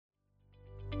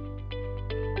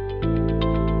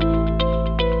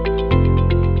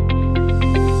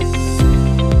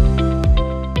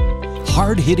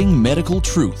hard-hitting medical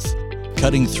truth,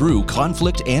 cutting through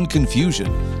conflict and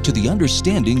confusion to the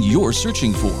understanding you're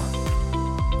searching for.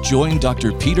 Join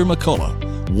Dr. Peter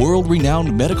McCullough,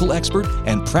 world-renowned medical expert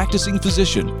and practicing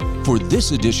physician, for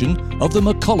this edition of the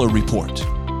McCullough Report.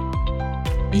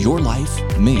 Your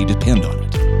life may depend on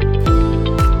it.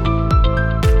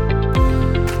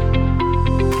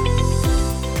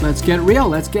 Let's get real,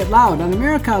 let's get loud on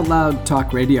America Out Loud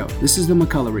Talk Radio. This is the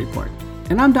McCullough Report,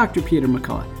 and I'm Dr. Peter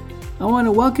McCullough. I want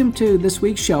to welcome to this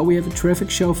week's show. We have a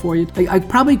terrific show for you. I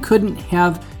probably couldn't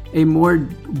have a more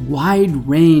wide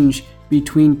range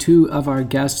between two of our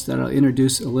guests that I'll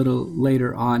introduce a little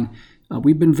later on.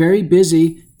 We've been very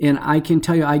busy, and I can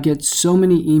tell you I get so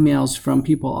many emails from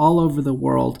people all over the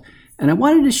world, and I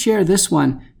wanted to share this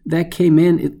one that came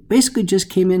in. It basically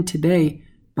just came in today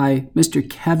by Mr.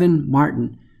 Kevin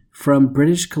Martin from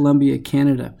British Columbia,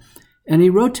 Canada. And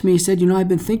he wrote to me, he said, I've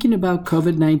been thinking about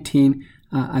COVID-19.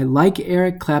 I like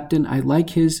Eric Clapton. I like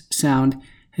his sound. And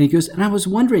he goes, and I was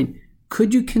wondering,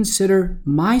 could you consider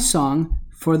my song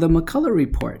for the McCullough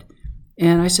Report?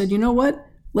 And I said, you know what?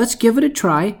 Let's give it a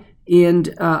try.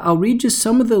 And I'll read you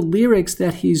some of the lyrics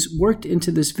that he's worked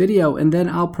into this video, and then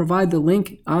I'll provide the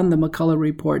link on the McCullough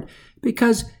Report.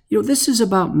 Because, this is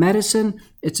about medicine,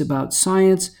 it's about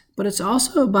science, but it's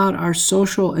also about our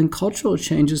social and cultural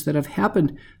changes that have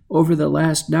happened over the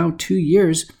last now 2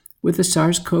 years with the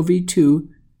SARS-CoV-2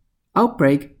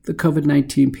 outbreak, the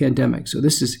COVID-19 pandemic. So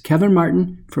this is Kevin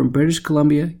Martin from British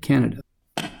Columbia, Canada.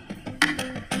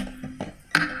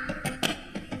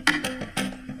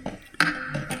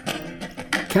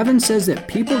 Kevin says that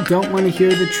people don't want to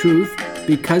hear the truth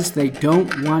because they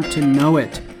don't want to know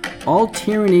it. All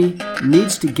tyranny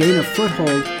needs to gain a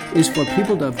foothold is for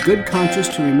people to have good conscience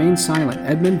to remain silent.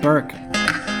 Edmund Burke. Come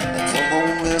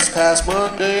home this past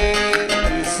Monday,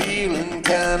 you're feeling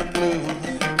kind of blue.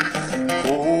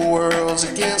 Whole world's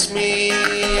against me,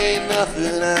 ain't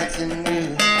nothing I can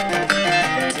do.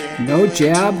 No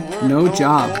jab, no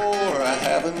job. I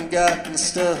haven't gotten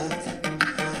stuck.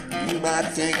 You might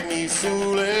think me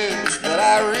foolish, but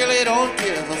I really don't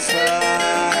give a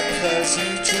fuck. 'Cause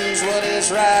you choose what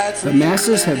is right for the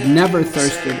masses have never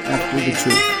thirsted after the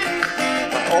truth.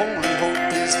 My only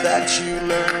hope is that you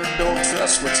learn, don't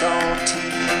trust what's on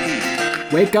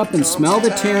TV. Wake up and smell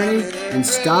the tyranny and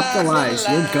stop the lies.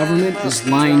 Your government is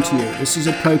lying to you. This is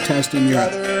a protest in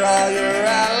Europe. Gather all your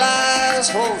allies,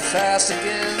 hold fast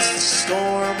against the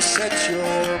storm, set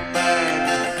your mind.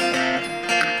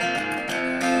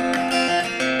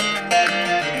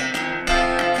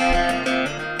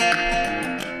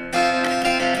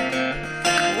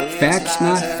 Facts,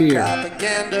 not fear.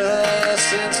 Propaganda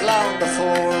since long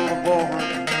before we were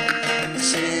born. The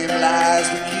same lies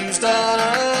been used on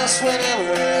us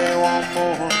whenever they want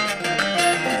more.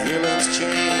 The villains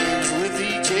change with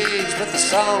each age, but the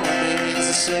song remains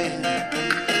the same.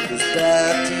 Those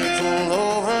bad people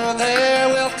over there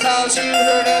will cause you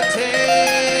hurt and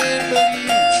pain, but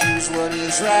you choose what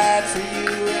is right for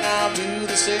you, and I'll do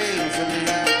the same for me.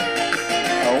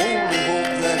 I only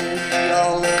hope that we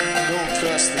all learn, don't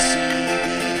trust the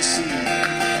CDC.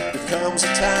 There comes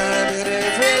a time in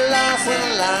every life when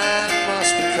a line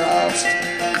must be crossed,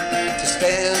 to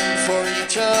stand for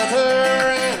each other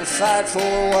and fight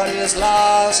for what is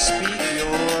lost. Speak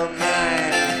your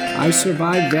mind. I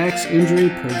survived vax injury,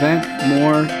 prevent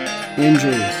more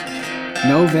injuries.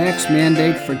 No vax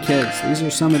mandate for kids. These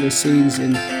are some of the scenes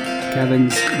in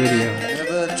Kevin's video.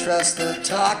 Trust the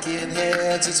talking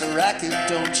heads, it's a racket,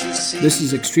 don't you see? This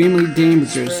is extremely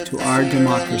dangerous to our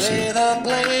democracy. The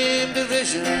blame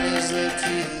division is the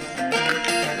key.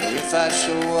 If I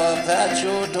show up at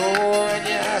your door and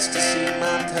you ask to see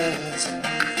my pets,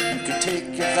 you can take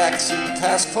your vaccine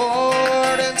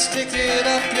passport and stick it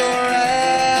up your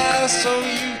ass, so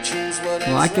you choose what.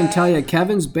 Well, I can tell you,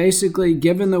 Kevin's basically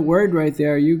given the word right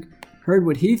there. You heard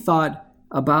what he thought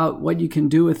about what you can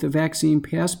do with the vaccine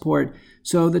passport.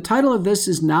 So the title of this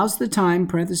is Now's the Time,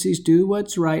 parentheses, do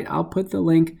what's right. I'll put the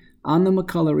link on the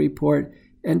McCullough Report.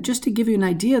 And just to give you an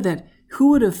idea that who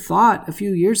would have thought a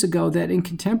few years ago that in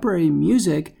contemporary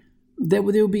music that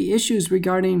there would be issues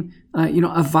regarding a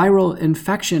viral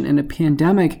infection and a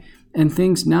pandemic and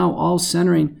things now all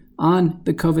centering on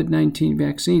the COVID-19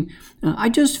 vaccine. I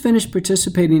just finished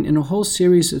participating in a whole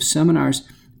series of seminars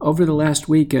over the last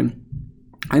week, and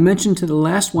I mentioned to the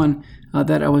last one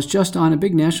that I was just on, a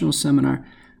big national seminar.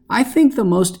 I think the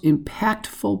most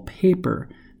impactful paper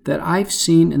that I've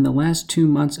seen in the last 2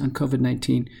 months on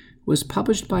COVID-19 was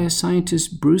published by a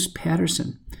scientist, Bruce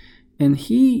Patterson. And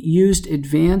he used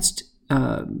advanced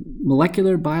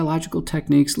molecular biological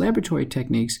techniques, laboratory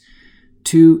techniques,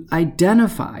 to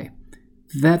identify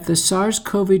that the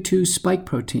SARS-CoV-2 spike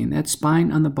protein, that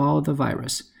spine on the ball of the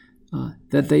virus,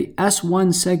 that the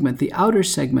S1 segment, the outer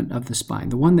segment of the spine,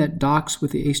 the one that docks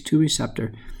with the ACE2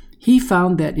 receptor, he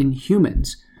found that in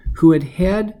humans who had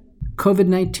had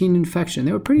COVID-19 infection,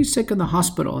 they were pretty sick in the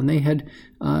hospital and they had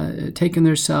taken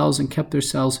their cells and kept their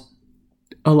cells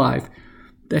alive,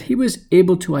 that he was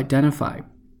able to identify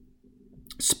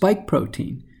spike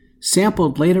protein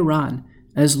sampled later on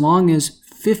as long as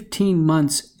 15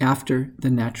 months after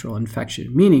the natural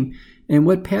infection. Meaning, and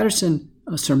what Patterson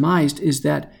surmised is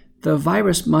that the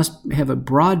virus must have a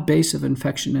broad base of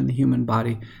infection in the human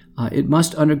body. It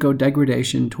must undergo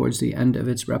degradation towards the end of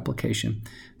its replication.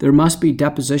 There must be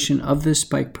deposition of this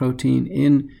spike protein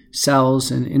in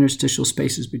cells and interstitial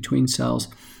spaces between cells.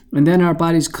 And then our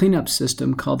body's cleanup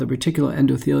system, called the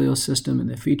reticuloendothelial system, and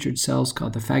the featured cells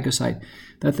called the phagocyte,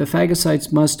 that the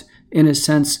phagocytes must, in a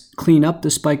sense, clean up the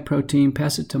spike protein,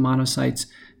 pass it to monocytes,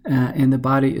 and the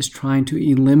body is trying to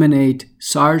eliminate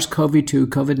SARS-CoV-2,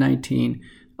 COVID-19,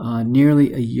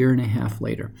 nearly a year and a half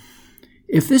later.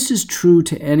 If this is true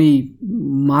to any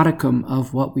modicum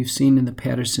of what we've seen in the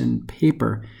Patterson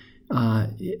paper,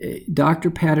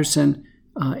 Dr. Patterson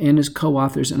and his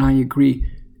co-authors, and I agree,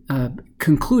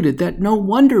 concluded that no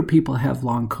wonder people have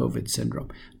long COVID syndrome.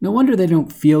 No wonder they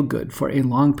don't feel good for a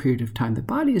long period of time. The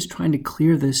body is trying to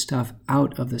clear this stuff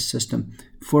out of the system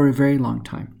for a very long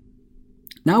time.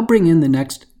 Now bring in the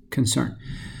next concern.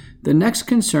 The next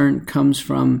concern comes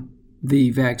from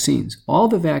the vaccines. All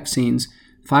the vaccines,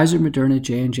 Pfizer, Moderna,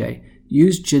 J&J,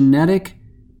 use genetic,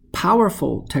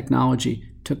 powerful technology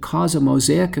to cause a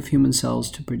mosaic of human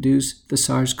cells to produce the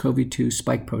SARS-CoV-2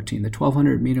 spike protein, the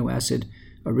 1200 amino acid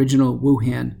original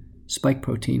Wuhan spike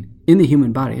protein in the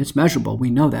human body. It's measurable.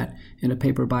 We know that in a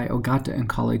paper by Ogata and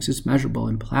colleagues. It's measurable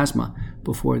in plasma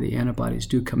before the antibodies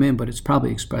do come in, but it's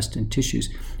probably expressed in tissues.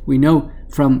 We know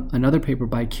from another paper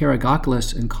by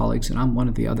Karagakoulis and colleagues, and I'm one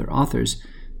of the other authors,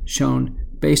 shown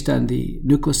based on the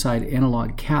nucleoside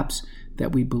analog caps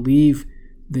that we believe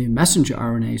the messenger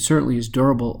RNA certainly is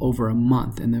durable over a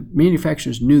month. And the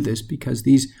manufacturers knew this because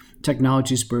these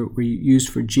technologies were used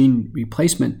for gene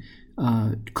replacement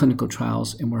clinical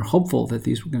trials, and we're hopeful that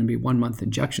these were going to be 1-month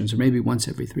injections or maybe once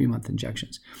every 3-month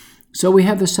injections. So we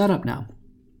have the setup now.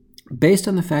 Based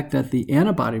on the fact that the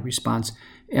antibody response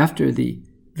after the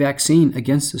vaccine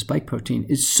against the spike protein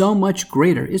is so much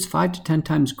greater, it's 5 to 10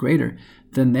 times greater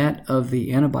than that of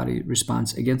the antibody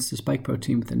response against the spike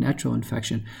protein with the natural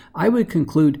infection, I would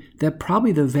conclude that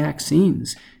probably the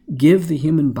vaccines give the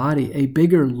human body a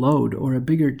bigger load or a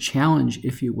bigger challenge,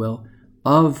 if you will,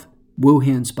 of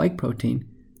Wuhan spike protein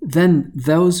than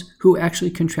those who actually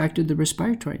contracted the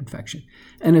respiratory infection.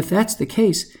 And if that's the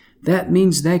case, that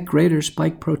means that greater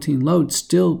spike protein load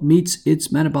still meets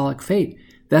its metabolic fate,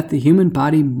 that the human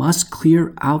body must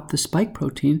clear out the spike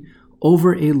protein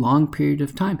over a long period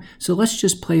of time. So let's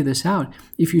just play this out.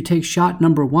 If you take shot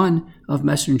number 1 of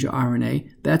messenger RNA,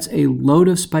 that's a load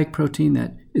of spike protein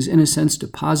that is in a sense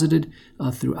deposited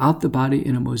throughout the body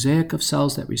in a mosaic of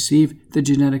cells that receive the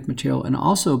genetic material, and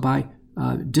also by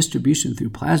distribution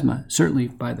through plasma, certainly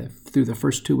through the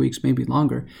first 2 weeks, maybe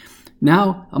longer.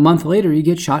 Now, a month later, you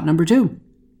get shot number 2.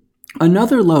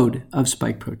 Another load of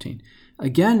spike protein,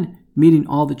 again, meeting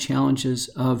all the challenges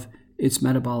of its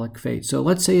metabolic fate. So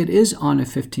let's say it is on a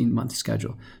 15-month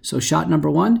schedule. So shot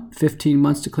number 1, 15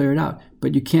 months to clear it out.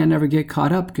 But you can't ever get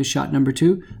caught up because shot number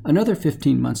 2, another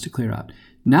 15 months to clear out.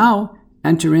 Now,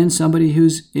 enter in somebody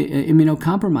who's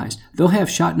immunocompromised. They'll have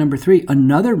shot number 3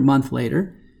 another month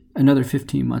later, another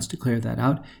 15 months to clear that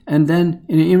out. And then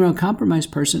in an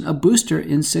immunocompromised person, a booster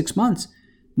in 6 months.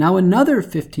 Now another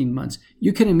 15 months.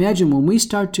 You can imagine when we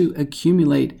start to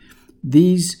accumulate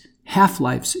these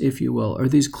half-lives, if you will, or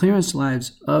these clearance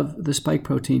lives of the spike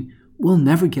protein, we'll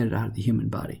never get it out of the human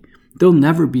body. There'll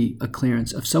never be a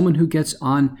clearance of someone who gets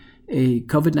on a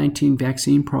COVID-19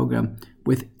 vaccine program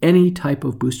with any type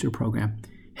of booster program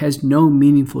has no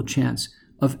meaningful chance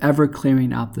of ever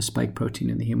clearing out the spike protein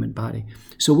in the human body.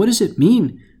 So what does it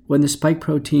mean when the spike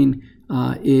protein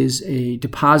is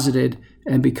deposited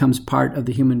and becomes part of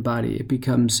the human body? It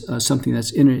becomes something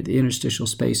that's in the interstitial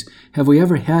space. Have we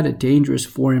ever had a dangerous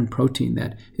foreign protein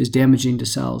that is damaging to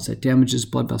cells, that damages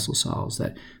blood vessel cells,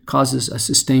 that causes a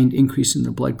sustained increase in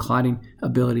the blood clotting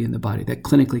ability in the body, that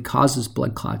clinically causes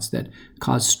blood clots, that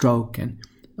cause stroke and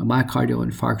myocardial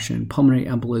infarction, pulmonary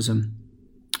embolism,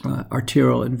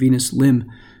 arterial and venous limb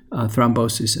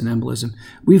thrombosis and embolism?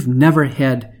 We've never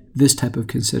had this type of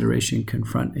consideration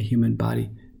confront a human body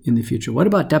in the future? What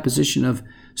about deposition of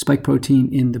spike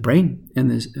protein in the brain and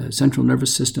the central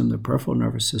nervous system, the peripheral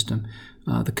nervous system?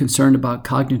 The concern about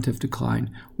cognitive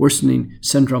decline, worsening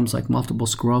syndromes like multiple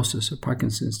sclerosis or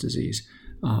Parkinson's disease,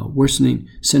 worsening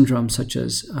syndromes such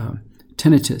as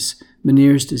tinnitus,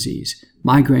 Meniere's disease,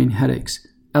 migraine headaches,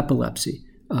 epilepsy,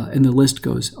 and the list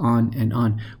goes on and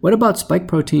on. What about spike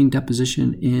protein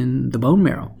deposition in the bone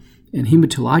marrow and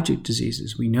hematologic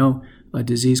diseases? We know a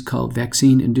disease called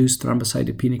vaccine-induced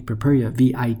thrombocytopenic purpura,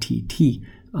 VITT,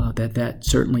 that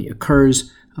certainly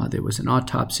occurs. There was an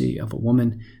autopsy of a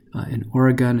woman in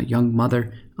Oregon, a young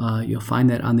mother. You'll find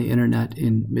that on the internet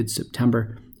in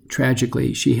mid-September.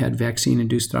 Tragically, she had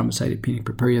vaccine-induced thrombocytopenic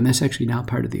purpura, and that's actually now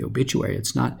part of the obituary.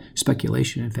 It's not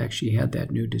speculation. In fact, she had that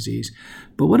new disease.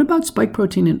 But what about spike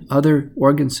protein in other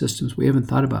organ systems we haven't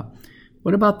thought about?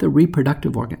 What about the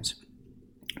reproductive organs?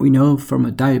 We know from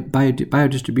a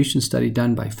biodistribution study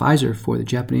done by Pfizer for the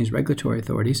Japanese regulatory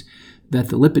authorities that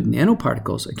the lipid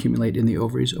nanoparticles accumulate in the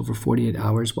ovaries over 48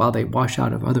 hours while they wash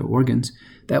out of other organs.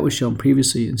 That was shown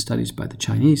previously in studies by the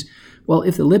Chinese. Well,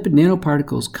 if the lipid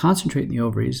nanoparticles concentrate in the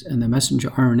ovaries and the messenger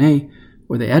RNA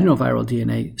or the adenoviral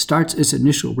DNA starts its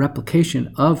initial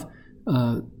replication of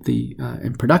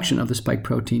and production of the spike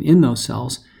protein in those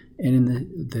cells, and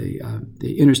in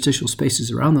the interstitial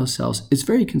spaces around those cells, it's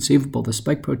very conceivable the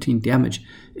spike protein damage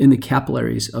in the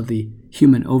capillaries of the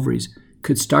human ovaries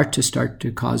could start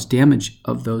to cause damage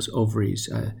of those ovaries,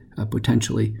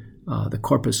 potentially the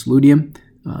corpus luteum,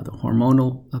 the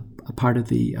hormonal part of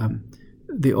the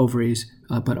ovaries,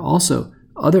 but also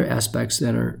other aspects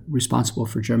that are responsible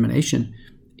for germination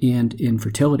and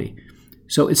infertility.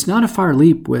 So it's not a far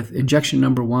leap with injection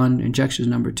number 1, injection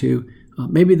number 2.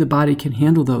 Maybe the body can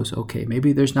handle those okay.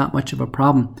 Maybe there's not much of a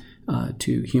problem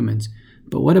to humans.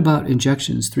 But what about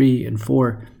injections 3 and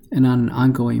 4 and on an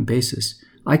ongoing basis?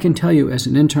 I can tell you as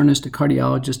an internist, a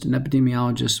cardiologist, an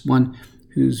epidemiologist, one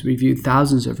who's reviewed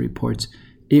thousands of reports,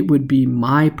 it would be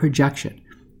my projection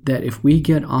that if we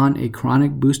get on a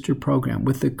chronic booster program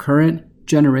with the current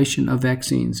generation of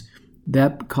vaccines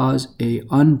that cause a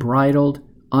unbridled,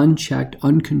 unchecked,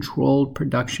 uncontrolled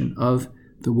production of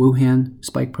the Wuhan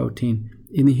spike protein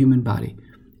in the human body,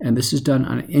 and this is done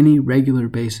on any regular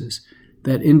basis,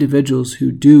 that individuals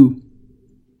who do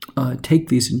take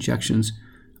these injections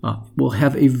will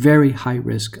have a very high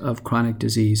risk of chronic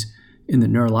disease in the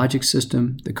neurologic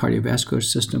system, the cardiovascular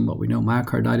system, what we know,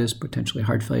 myocarditis, potentially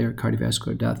heart failure,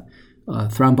 cardiovascular death,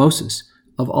 thrombosis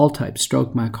of all types,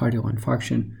 stroke, myocardial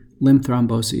infarction, limb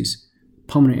thromboses,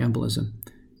 pulmonary embolism,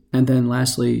 and then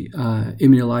lastly,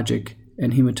 immunologic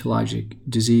and hematologic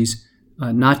disease,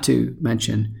 not to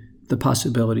mention the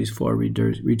possibilities for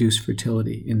reduced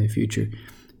fertility in the future.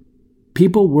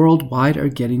 People worldwide are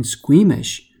getting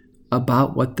squeamish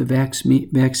about what the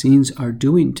vaccines are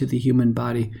doing to the human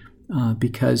body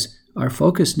because our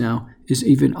focus now is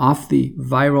even off the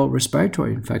viral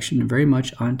respiratory infection and very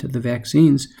much onto the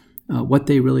vaccines, what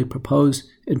they really propose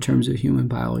in terms of human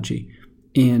biology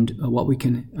and what we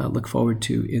can look forward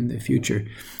to in the future.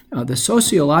 The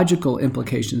sociological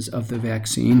implications of the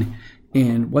vaccine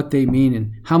and what they mean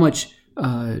and how much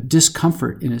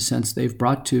discomfort, in a sense, they've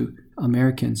brought to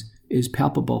Americans is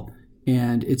palpable,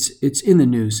 and it's in the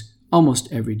news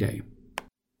almost every day.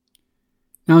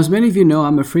 Now, as many of you know,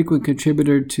 I'm a frequent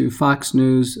contributor to Fox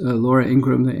News, Laura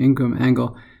Ingraham, the Ingraham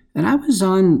Angle, and I was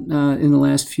on in the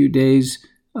last few days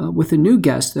with a new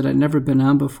guest that I'd never been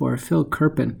on before, Phil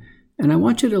Kerpen. And I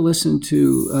want you to listen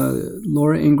to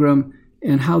Laura Ingraham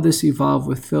and how this evolved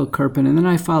with Phil Kerpen, and then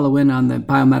I follow in on the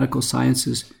biomedical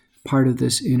sciences part of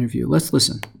this interview. Let's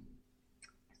listen.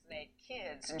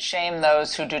 And shame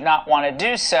those who do not want to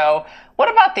do so.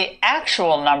 What about the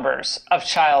actual numbers of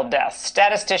child deaths?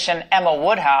 Statistician Emma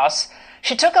Woodhouse,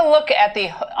 she took a look at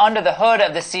under the hood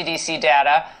of the CDC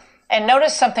data and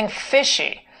noticed something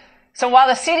fishy. So while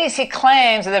the CDC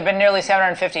claims that there have been nearly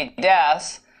 750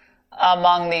 deaths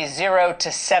among the 0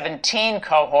 to 17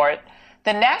 cohort,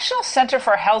 the National Center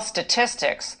for Health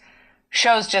Statistics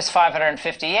shows just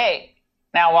 558.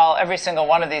 Now, while every single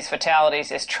one of these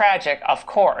fatalities is tragic, of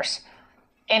course,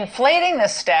 inflating the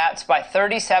stats by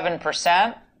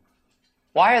 37%,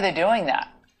 why are they doing that?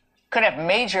 Could have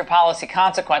major policy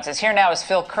consequences. Here now is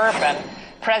Phil Kerpen,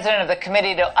 president of the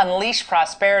Committee to Unleash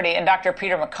Prosperity, and Dr.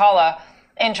 Peter McCullough,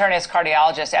 internist,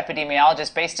 cardiologist,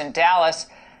 epidemiologist based in Dallas.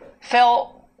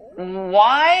 Phil,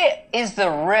 why is the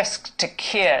risk to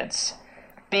kids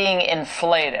being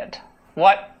inflated?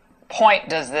 What point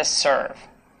does this serve?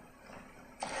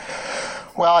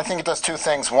 Well, I think it does two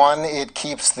things. One, it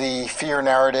keeps the fear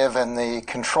narrative and the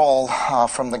control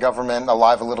from the government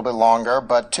alive a little bit longer.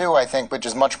 But two, I think, which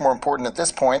is much more important at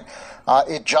this point,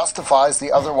 it justifies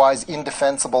the otherwise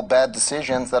indefensible bad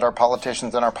decisions that our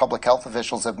politicians and our public health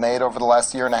officials have made over the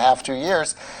last year and a half, 2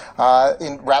 years.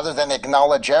 Rather than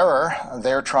acknowledge error,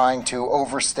 they're trying to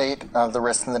overstate the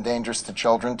risks and the dangers to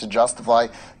children to justify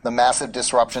the massive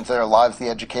disruption to their lives, the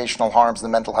educational harms, the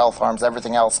mental health harms,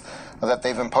 everything else that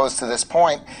they've imposed to this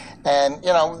point. And,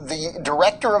 the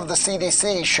director of the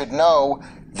CDC should know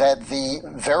that the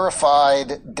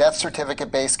verified death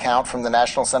certificate-based count from the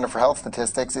National Center for Health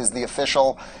Statistics is the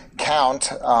official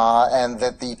count, and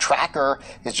that the tracker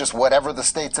is just whatever the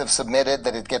states have submitted,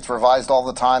 that it gets revised all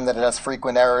the time, that it has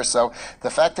frequent errors. So the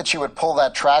fact that she would pull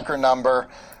that tracker number,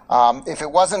 if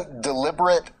it wasn't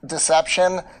deliberate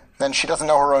deception, then she doesn't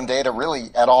know her own data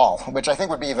really at all, which I think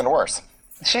would be even worse.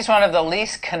 She's one of the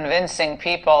least convincing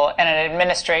people in an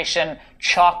administration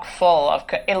chock full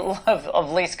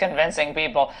of least convincing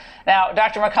people. Now,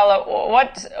 Dr.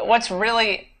 McCullough, what's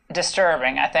really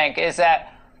disturbing, I think, is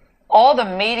that all the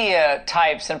media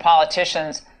types and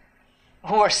politicians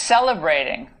who are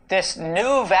celebrating this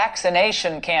new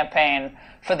vaccination campaign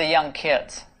for the young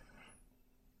kids.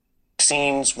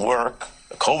 Vaccines work.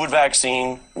 The COVID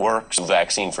vaccine works. The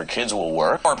vaccine for kids will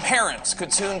work. Our parents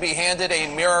could soon be handed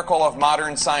a miracle of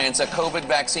modern science, a COVID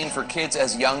vaccine for kids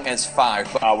as young as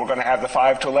 5. We're going to have the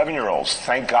 5 to 11-year-olds.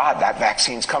 Thank God that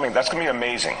vaccine's coming. That's going to be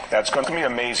amazing. That's going to be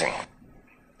amazing.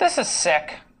 This is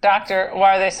sick. Doctor,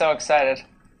 why are they so excited?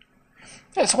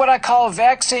 It's what I call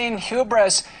vaccine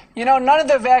hubris. None of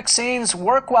the vaccines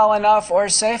work well enough or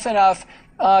safe enough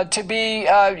to be,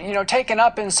 taken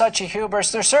up in such a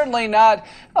hubris. They're certainly not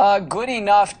good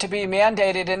enough to be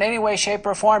mandated in any way, shape,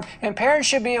 or form. And parents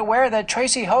should be aware that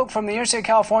Tracy Hoke from the University of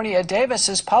California at Davis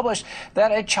has published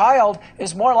that a child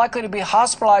is more likely to be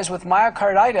hospitalized with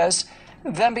myocarditis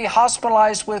than be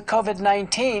hospitalized with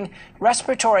COVID-19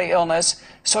 respiratory illness.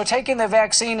 So taking the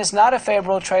vaccine is not a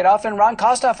favorable trade-off. And Ron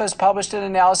Kostoff has published an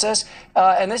analysis,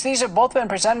 and these have both been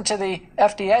presented to the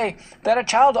FDA, that a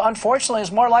child, unfortunately,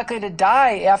 is more likely to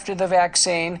die after the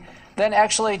vaccine than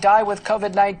actually die with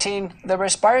COVID-19, the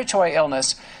respiratory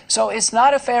illness. So it's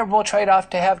not a favorable trade-off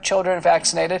to have children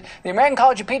vaccinated. The American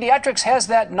College of Pediatrics has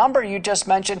that number you just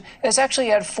mentioned. It's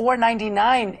actually at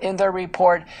 499 in their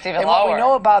report. It's even and lower. What we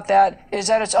know about that is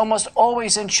that it's almost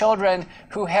always in children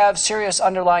who have serious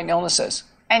underlying illnesses.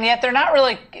 And yet they're not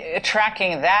really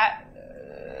tracking that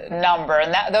number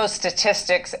and those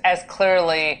statistics as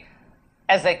clearly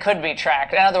as they could be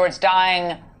tracked. In other words,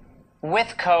 dying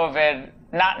with COVID,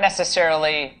 not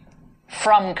necessarily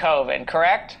from COVID,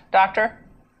 correct, doctor?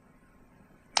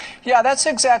 Yeah, that's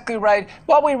exactly right.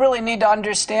 What we really need to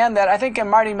understand that, I think in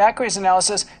Marty Macri's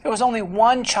analysis, it was only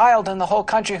one child in the whole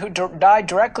country who died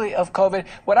directly of COVID.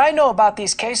 What I know about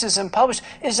these cases and published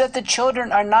is that the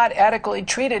children are not adequately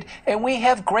treated. And we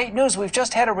have great news. We've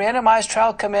just had a randomized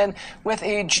trial come in with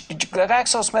a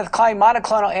GlaxoSmithKline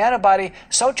monoclonal antibody,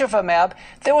 sotrovimab.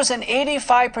 There was an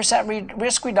 85%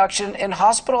 risk reduction in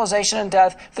hospitalization and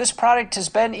death. This product has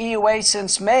been EUA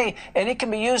since May, and it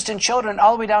can be used in children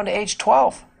all the way down to age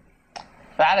 12.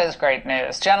 That is great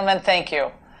news. Gentlemen, thank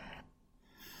you.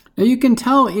 Now you can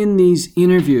tell in these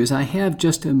interviews, I have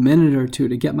just a minute or two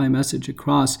to get my message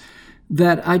across,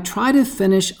 that I try to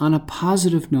finish on a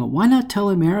positive note. Why not tell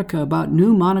America about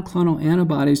new monoclonal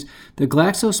antibodies, the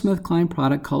GlaxoSmithKline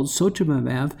product called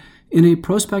sotrovimab, in a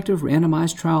prospective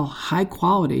randomized trial, high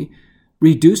quality,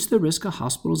 reduce the risk of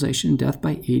hospitalization and death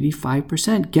by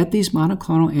 85%. Get these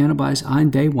monoclonal antibodies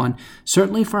on day one,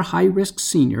 certainly for high-risk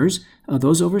seniors,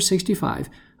 those over 65,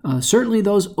 certainly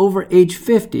those over age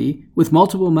 50 with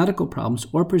multiple medical problems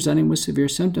or presenting with severe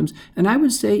symptoms, and I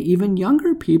would say even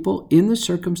younger people in the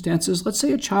circumstances. Let's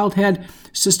say a child had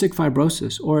cystic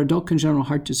fibrosis or adult congenital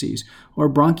heart disease or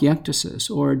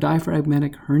bronchiectasis or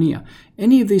diaphragmatic hernia,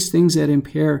 any of these things that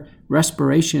impair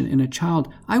respiration in a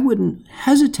child. I wouldn't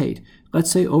hesitate, let's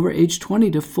say over age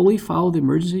 20, to fully follow the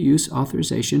emergency use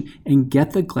authorization and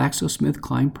get the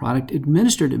GlaxoSmithKline product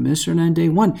administered on day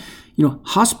one.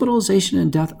 Hospitalization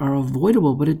and death are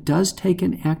avoidable, but it does take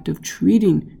an act of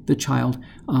treating the child.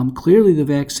 Clearly, the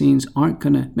vaccines aren't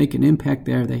going to make an impact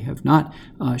there. They have not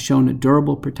shown a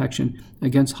durable protection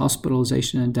against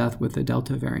hospitalization and death with the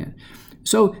Delta variant.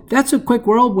 So that's a quick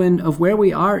whirlwind of where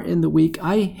we are in the week.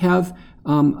 I have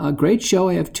a great show.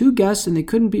 I have two guests, and they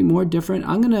couldn't be more different.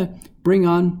 I'm going to bring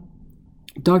on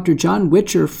Dr. John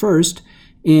Witcher first,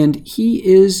 and he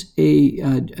is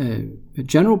a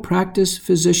general practice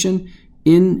physician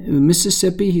in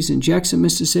Mississippi. He's in Jackson,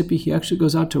 Mississippi. He actually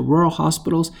goes out to rural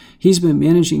hospitals. He's been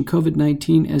managing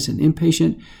COVID-19 as an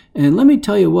inpatient. And let me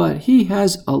tell you what, he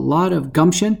has a lot of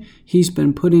gumption. He's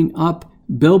been putting up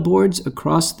billboards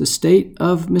across the state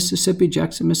of Mississippi,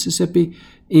 Jackson, Mississippi,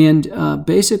 and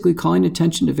basically calling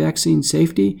attention to vaccine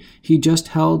safety. He just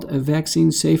held a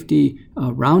vaccine safety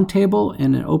roundtable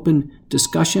and an open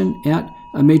discussion at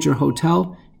a major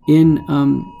hotel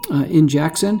in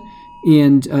Jackson,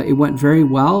 and it went very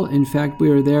well. In fact, we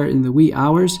were there in the wee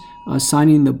hours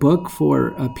signing the book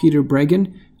for Peter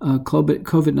Breggin,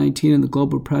 COVID-19 and the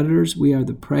Global Predators, We Are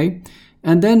the Prey.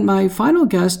 And then my final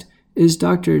guest is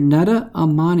Dr. Netta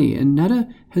Amani. And Netta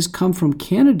has come from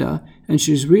Canada, and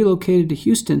she's relocated to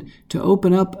Houston to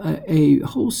open up a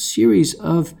whole series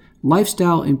of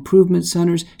lifestyle improvement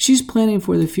centers. She's planning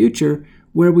for the future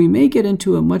where we may get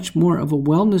into a much more of a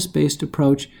wellness-based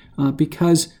approach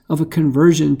because of a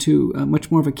conversion to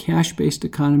much more of a cash-based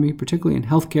economy, particularly in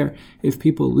healthcare. If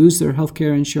people lose their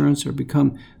healthcare insurance or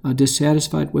become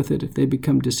dissatisfied with it, if they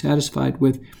become dissatisfied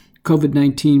with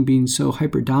COVID-19 being so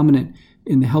hyper-dominant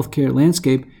in the healthcare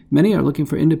landscape, many are looking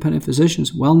for independent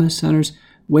physicians, wellness centers,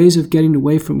 ways of getting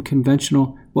away from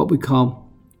conventional, what we call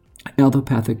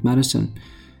allopathic medicine.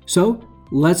 So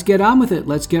let's get on with it.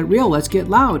 Let's get real. Let's get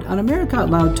loud on America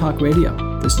Out Loud Talk Radio.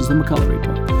 This is the McCullough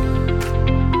Report.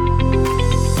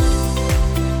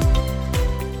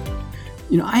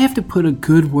 I have to put a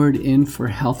good word in for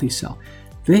Healthy Cell.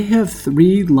 They have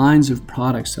 3 lines of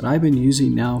products that I've been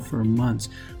using now for months.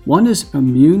 One is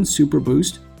Immune Super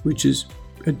Boost, which is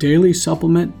a daily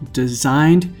supplement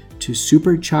designed to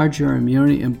supercharge your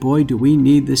immunity. And boy, do we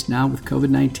need this now with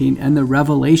COVID-19 and the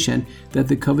revelation that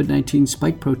the COVID-19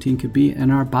 spike protein could be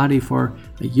in our body for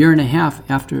a year and a half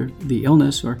after the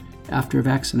illness or after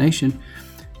vaccination.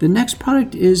 The next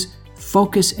product is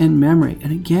Focus and Memory.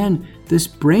 And again, this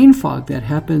brain fog that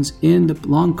happens in the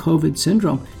long COVID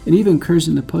syndrome and even occurs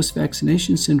in the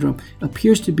post-vaccination syndrome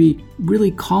appears to be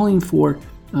really calling for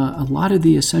a lot of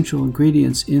the essential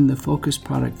ingredients in the Focus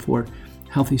product for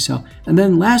Healthy Cell. And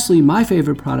then lastly, my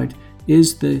favorite product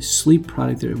is the sleep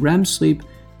product. The REM Sleep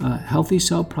Healthy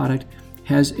Cell product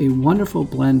has a wonderful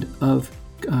blend of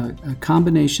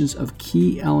combinations of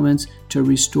key elements to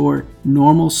restore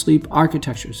normal sleep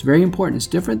architecture. It's very important. It's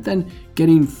different than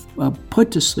getting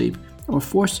put to sleep or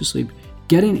forced to sleep.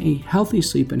 Getting a healthy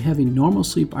sleep and having normal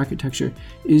sleep architecture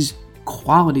is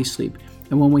quality sleep.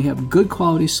 And when we have good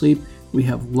quality sleep, we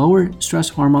have lower stress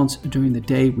hormones during the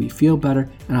day. We feel better.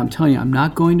 And I'm telling you, I'm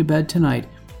not going to bed tonight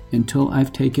until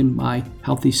I've taken my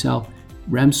Healthy Cell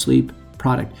REM Sleep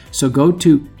product. So go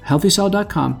to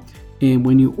healthycell.com, and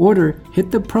when you order,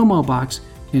 hit the promo box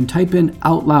and type in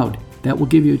Out Loud. That will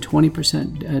give you a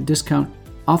 20% discount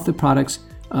off the products.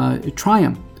 Try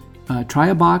them. Try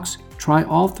a box, try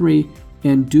all 3,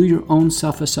 and do your own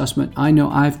self-assessment. I know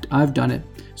I've done it.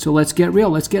 So let's get real.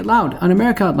 Let's get loud on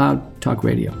America Out Loud Talk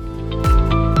Radio.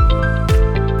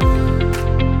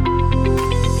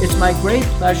 It's my great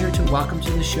pleasure to welcome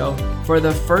to the show for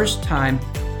the first time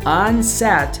on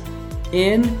set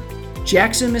in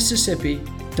Jackson, Mississippi,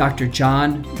 Dr.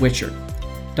 John Witcher.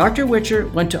 Dr. Witcher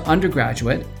went to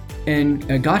undergraduate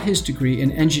and got his degree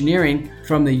in engineering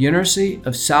from the University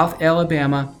of South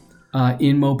Alabama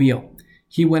in Mobile.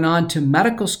 He went on to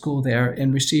medical school there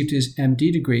and received his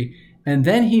MD degree, and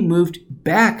then he moved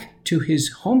back to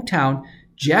his hometown,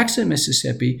 Jackson,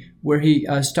 Mississippi, where he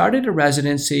started a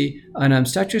residency in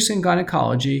obstetrics and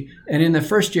gynecology, and in the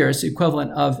first year, it's the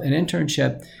equivalent of an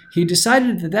internship, he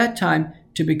decided at that time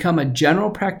to become a general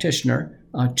practitioner,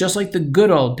 just like the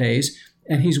good old days,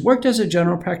 and he's worked as a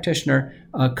general practitioner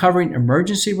covering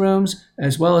emergency rooms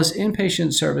as well as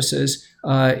inpatient services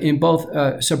in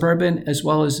both suburban as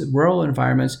well as rural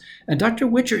environments. And Dr.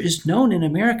 Witcher is known in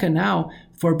America now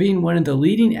for being one of the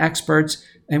leading experts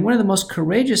and one of the most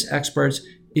courageous experts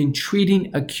in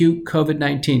treating acute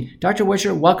COVID-19. Dr.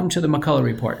 Witcher, welcome to the McCullough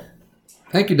Report.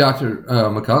 Thank you, Dr.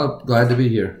 McCullough. Glad to be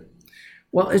here.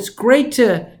 Well, it's great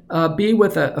to be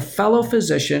with a fellow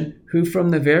physician who from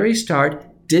the very start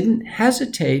didn't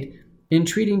hesitate in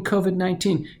treating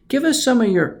COVID-19. Give us some of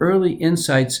your early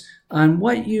insights on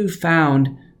what you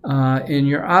found in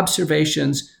your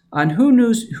observations on who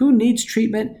needs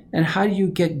treatment and how do you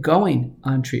get going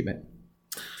on treatment.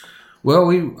 Well,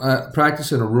 we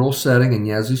practice in a rural setting in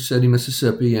Yazoo City,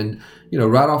 Mississippi, and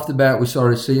right off the bat we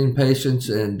started seeing patients,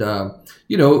 and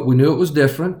we knew it was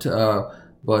different.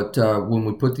 But when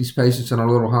we put these patients in our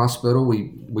little hospital,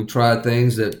 we tried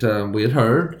things that we had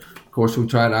heard. Of course, we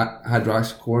tried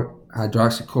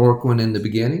hydroxychloroquine in the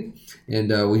beginning,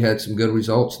 and we had some good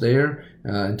results there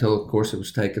until, of course, it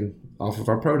was taken off of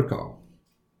our protocol.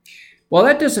 Well,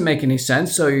 that doesn't make any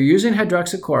sense. So you're using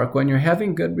hydroxychloroquine, you're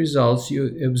having good results,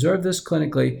 you observe this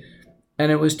clinically,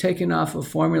 and it was taken off of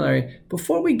formulary.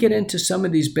 Before we get into some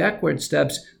of these backward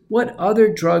steps, what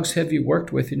other drugs have you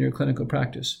worked with in your clinical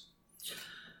practice?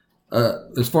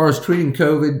 As far as treating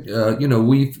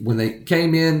COVID, when they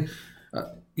came in,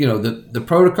 the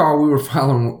protocol we were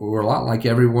following were a lot like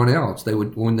everyone else.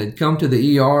 When they'd come to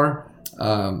the ER,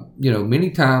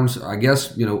 many times, I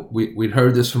guess, we'd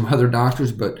heard this from other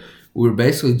doctors, but we were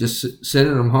basically just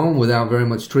sending them home without very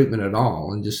much treatment at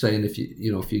all, and just saying if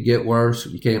you get worse,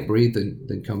 if you can't breathe,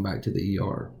 then come back to the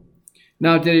ER.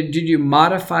 Now, did you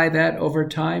modify that over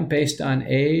time based on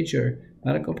age or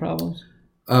medical problems?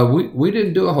 We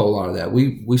didn't do a whole lot of that.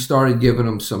 We started giving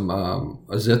them some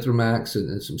azithromycin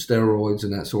and some steroids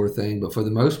and that sort of thing, but for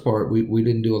the most part, we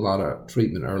didn't do a lot of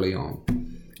treatment early on.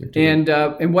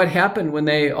 And what happened when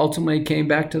they ultimately came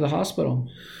back to the hospital?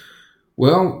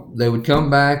 Well, they would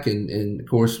come back, and of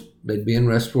course, they'd be in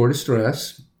respiratory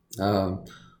distress.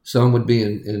 Some would be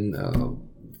in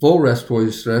full respiratory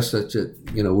distress, such that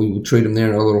we would treat them there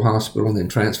in a little hospital and then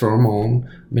transfer them home.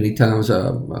 Many times,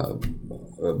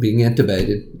 being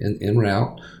intubated en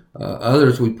route.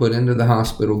 Others we put into the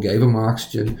hospital, gave them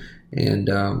oxygen, and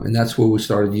that's where we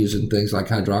started using things like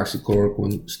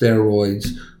hydroxychloroquine,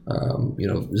 steroids,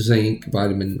 zinc,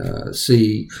 vitamin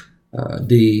C,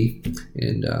 D,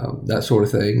 and that sort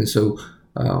of thing. And so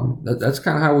that's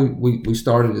kind of how we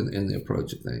started in the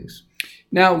approach of things.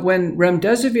 Now, when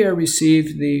remdesivir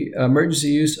received the emergency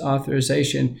use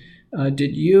authorization,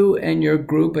 did you and your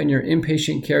group and your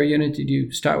inpatient care unit, did you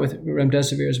start with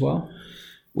remdesivir as well?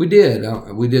 We did.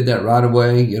 We did that right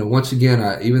away. Once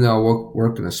again, even though I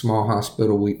work in a small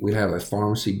hospital, we have a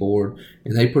pharmacy board,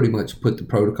 and they pretty much put the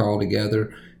protocol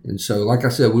together. And so, like I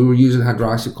said, we were using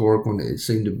hydroxychloroquine. It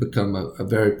seemed to become a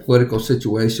very political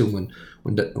situation when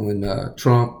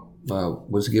Trump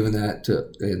was given that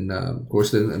and of course,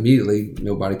 then immediately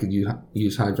nobody could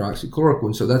use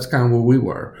hydroxychloroquine. So that's kind of where we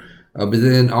were. But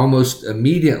then almost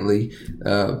immediately,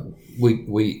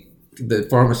 the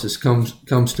pharmacist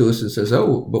comes to us and says,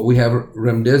 "Oh, but we have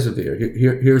remdesivir.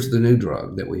 Here's the new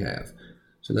drug that we have."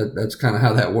 So that's kind of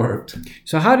how that worked.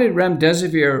 So how did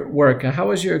remdesivir work? How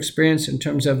was your experience in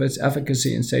terms of its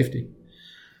efficacy and safety?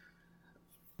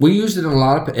 We used it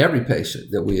in every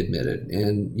patient that we admitted,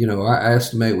 and I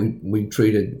estimate we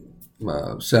treated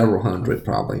several hundred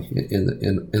probably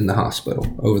in the hospital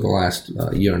over the last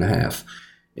year and a half.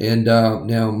 And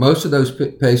now most of those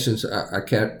patients, I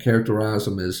characterize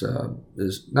them as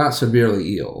not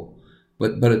severely ill,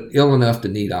 but ill enough to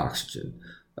need oxygen.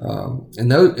 In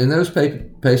those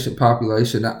patient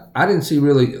population, I didn't see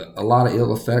really a lot of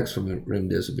ill effects from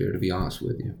remdesivir, to be honest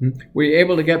with you. Were you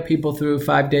able to get people through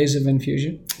 5 days of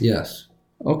infusion? Yes.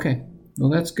 Okay. Well,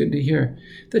 that's good to hear.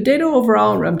 The data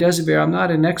overall on remdesivir, I'm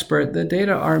not an expert, the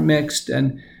data are mixed,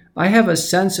 and I have a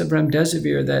sense of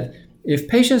remdesivir that if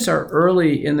patients are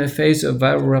early in the phase of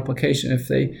viral replication, if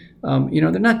they,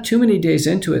 they're not too many days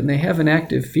into it and they have an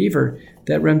active fever,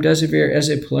 that remdesivir as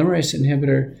a polymerase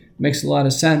inhibitor makes a lot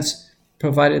of sense,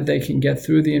 provided they can get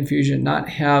through the infusion, not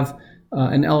have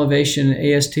an elevation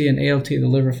in AST and ALT, the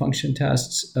liver function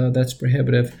tests, that's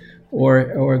prohibitive,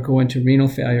 or go into renal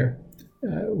failure,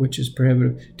 which is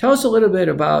prohibitive. Tell us a little bit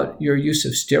about your use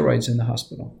of steroids in the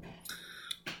hospital.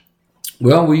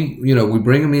 Well, we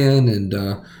bring them in and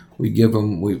we give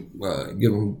them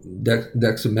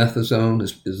dexamethasone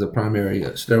is the primary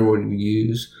steroid we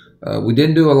use. We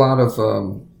didn't do a lot of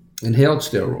inhaled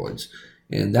steroids,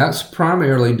 and that's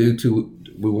primarily due to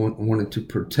we wanted to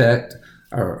protect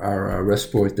our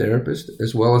respiratory therapist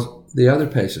as well as the other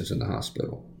patients in the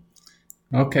hospital.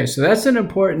 Okay, so that's an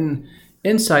important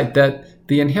insight, that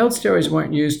the inhaled steroids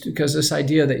weren't used because this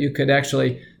idea that you could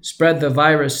actually spread the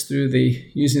virus through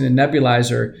using the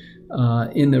nebulizer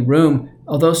in the room.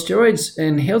 Although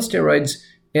inhaled steroids,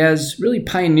 as really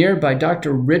pioneered by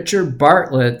Dr. Richard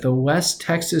Bartlett, the West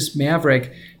Texas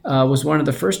Maverick, was one of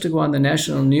the first to go on the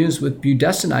national news with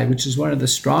budesonide, which is one of the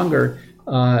stronger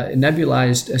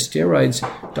nebulized steroids.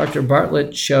 Dr.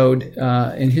 Bartlett showed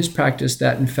in his practice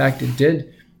that, in fact, it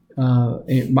did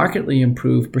markedly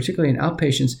improve, particularly in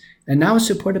outpatients, and now is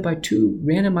supported by 2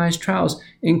 randomized trials,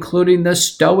 including the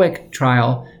STOIC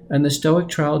trial. And the STOIC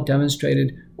trial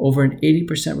demonstrated over an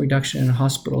 80% reduction in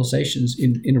hospitalizations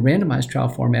in a randomized trial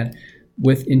format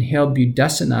with inhaled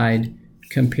budesonide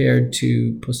compared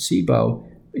to placebo,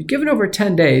 given over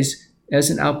 10 days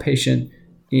as an outpatient.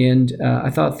 And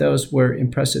I thought those were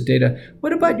impressive data.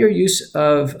 What about your use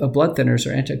of blood thinners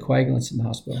or anticoagulants in the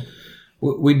hospital?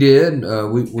 We did.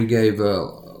 We gave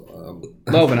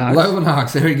Lovenox.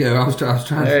 Lovenox. There you go. I was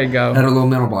trying. There you go. Had a little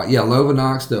mental block. Yeah,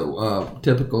 Lovenox, the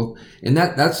typical, and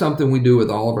that's something we do with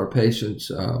all of our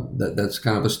patients. That's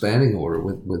kind of a standing order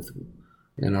with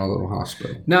in our little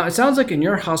hospital. Now, it sounds like in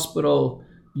your hospital,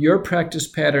 your practice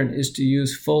pattern is to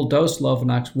use full dose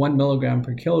Lovenox, 1 milligram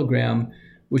per kilogram,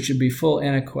 which would be full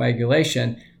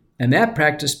anticoagulation, and that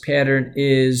practice pattern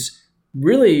is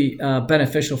really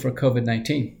beneficial for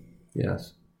COVID-19.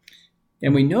 Yes.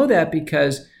 And we know that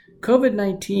because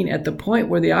COVID-19, at the point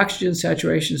where the oxygen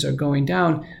saturations are going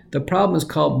down, the problem is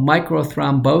called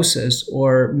microthrombosis,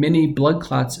 or mini blood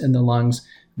clots in the lungs.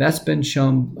 That's been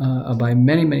shown by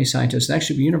many, many scientists, and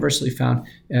actually universally found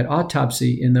at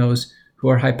autopsy in those who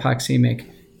are hypoxemic,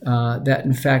 that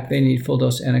in fact they need full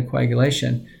dose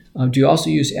anticoagulation. Do you also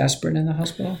use aspirin in the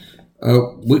hospital?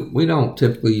 We don't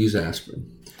typically use aspirin.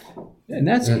 And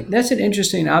that's an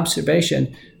interesting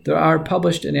observation. There are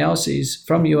published analyses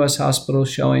from U.S.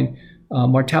 hospitals showing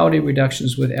mortality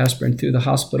reductions with aspirin through the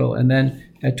hospital and then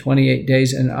at 28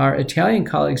 days. And our Italian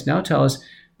colleagues now tell us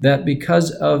that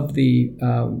because of the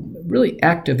really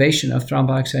activation of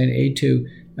thromboxane A2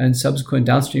 and subsequent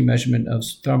downstream measurement of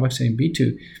thromboxane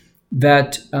B2,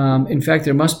 that in fact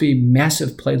there must be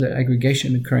massive platelet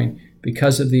aggregation occurring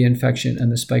because of the infection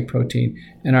and the spike protein.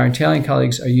 And our Italian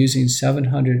colleagues are using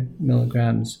 700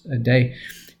 milligrams a day.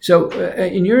 So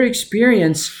in your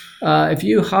experience, if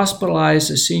you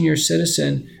hospitalize a senior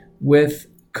citizen with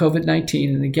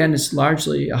COVID-19, and again, it's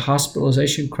largely a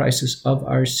hospitalization crisis of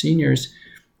our seniors,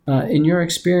 in your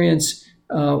experience,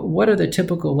 what are the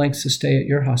typical lengths of stay at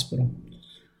your hospital?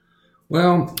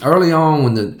 Well, early on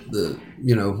when the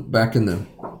back in the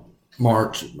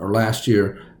March or last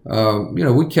year,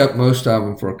 we kept most of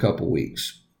them for a couple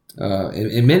weeks.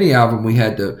 And many of them we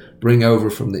had to bring over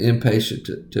from the inpatient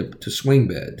to swing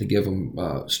bed to give them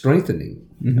strengthening.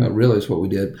 Really is what we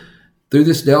did. Through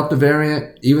this Delta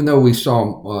variant, even though we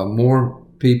saw more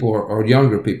people or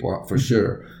younger people for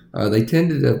sure, they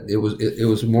tended to, it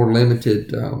was more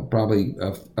limited, probably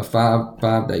a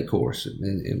five day course,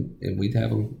 and we'd have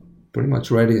them pretty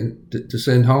much ready to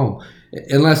send home,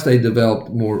 unless they developed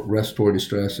more respiratory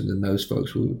distress, and then those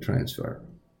folks we would transfer.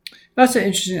 That's an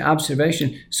interesting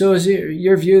observation. So is it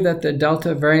your view that the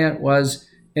Delta variant was,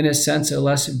 in a sense, a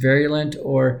less virulent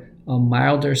or a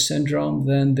milder syndrome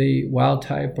than the wild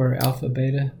type or alpha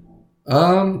beta?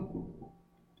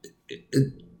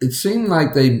 It seemed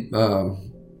like they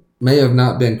may have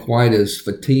not been quite as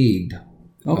fatigued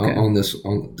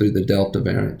through the Delta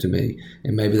variant to me,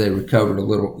 and maybe they recovered a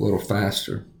little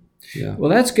faster. Yeah. Well,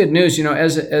 that's good news.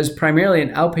 As primarily an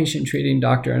outpatient treating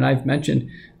doctor, and I've mentioned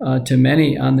to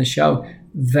many on the show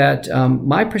that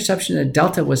my perception that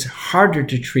Delta was harder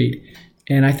to treat,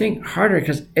 and I think harder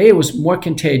because it was more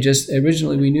contagious.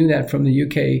 Originally, we knew that from the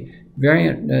UK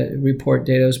variant report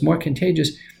data. It was more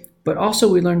contagious. But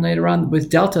also we learned later on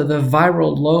with Delta, the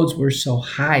viral loads were so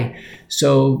high.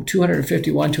 So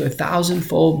 251 to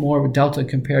 1,000-fold more with Delta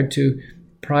compared to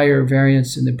prior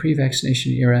variants in the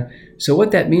pre-vaccination era. So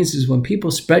what that means is when people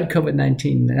spread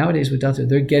COVID-19 nowadays with Delta,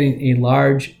 they're getting a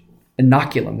large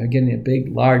inoculum. They're getting a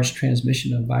big, large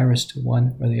transmission of virus to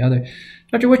one or the other.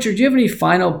 Dr. Witcher, do you have any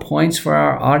final points for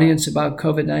our audience about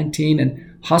COVID-19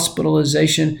 and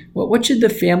hospitalization? What should the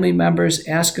family members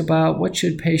ask about? What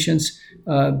should patients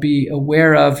be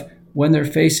aware of when they're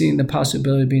facing the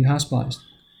possibility of being hospitalized?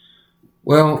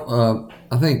 Well,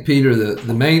 I think, Peter,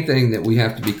 the main thing that we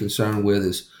have to be concerned with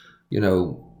is,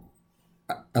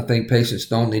 I think patients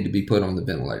don't need to be put on the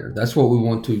ventilator. That's what we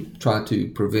want to try to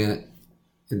prevent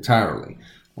entirely.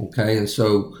 Okay, and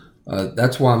so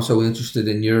that's why I'm so interested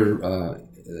in your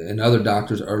and other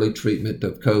doctors' early treatment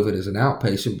of COVID as an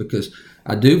outpatient, because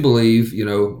I do believe,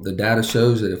 the data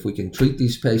shows that if we can treat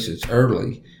these patients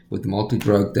early with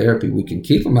multi-drug therapy, we can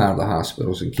keep them out of the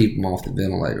hospitals and keep them off the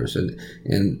ventilators.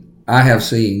 And I have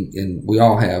seen, and we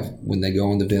all have, when they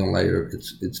go on the ventilator,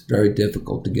 it's very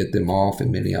difficult to get them off,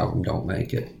 and many of them don't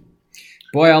make it.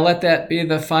 Boy, I'll let that be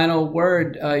the final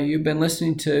word. You've been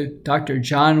listening to Dr.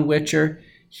 John Witcher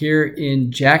here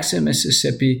in Jackson,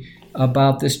 Mississippi,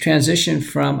 about this transition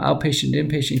from outpatient to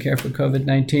inpatient care for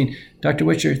COVID-19. Dr.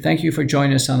 Witcher, thank you for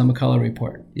joining us on the McCullough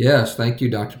Report. Yes, thank you,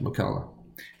 Dr. McCullough.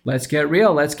 Let's get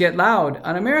real, let's get loud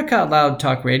on America Out Loud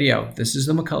Talk Radio. This is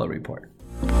the McCullough Report.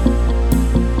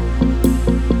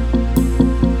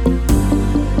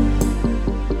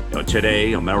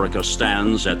 Today, America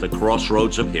stands at the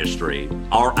crossroads of history.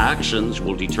 Our actions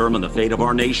will determine the fate of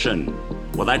our nation.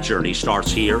 Well, that journey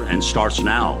starts here and starts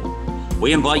now.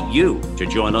 We invite you to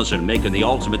join us in making the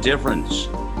ultimate difference.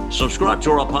 Subscribe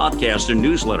to our podcast and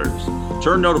newsletters.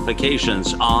 Turn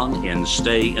notifications on and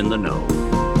stay in the know.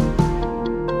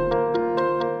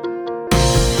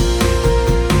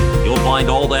 find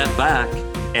all that back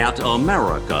at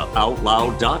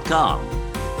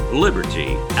AmericaOutloud.com. Liberty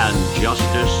and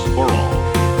justice for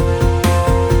all.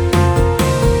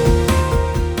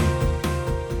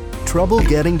 Trouble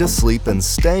getting to sleep and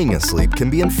staying asleep can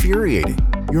be infuriating.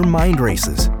 Your mind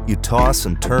races. You toss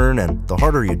and turn, and the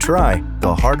harder you try,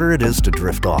 the harder it is to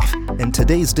drift off. And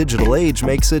today's digital age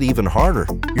makes it even harder.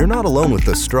 You're not alone with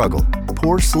this struggle.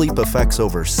 Poor sleep affects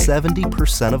over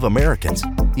 70% of Americans.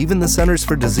 Even the Centers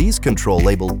for Disease Control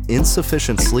labeled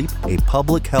insufficient sleep a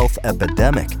public health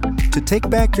epidemic. To take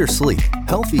back your sleep,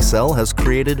 Healthy Cell has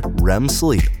created REM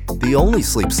Sleep, the only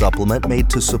sleep supplement made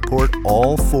to support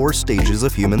all 4 stages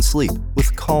of human sleep,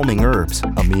 with calming herbs,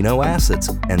 amino acids,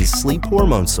 and sleep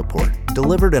hormone support,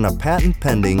 delivered in a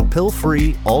patent-pending,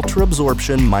 pill-free,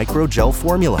 ultra-absorption microgel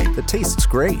formula that tastes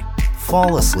great.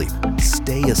 Fall asleep,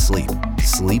 stay asleep,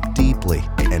 sleep deeply,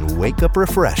 and wake up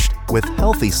refreshed with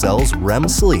Healthy Cell's REM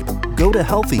Sleep. Go to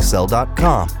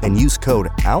healthycell.com and use code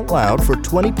OUTLOUD for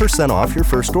 20% off your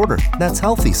first order. That's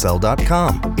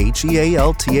healthycell.com,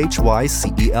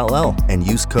 HEALTHYCELL, and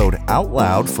use code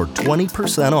OUTLOUD for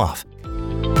 20% off.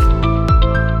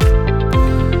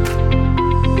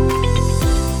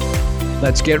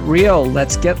 Let's get real,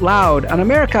 let's get loud on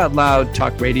America Out Loud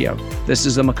Talk Radio. This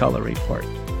is the McCullough Report.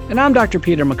 And I'm Dr.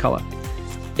 Peter McCullough.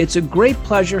 It's a great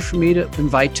pleasure for me to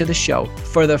invite to the show,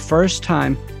 for the first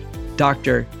time,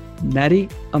 Dr.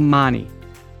 Mehdi Amani.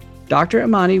 Dr.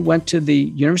 Amani went to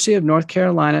the University of North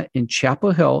Carolina in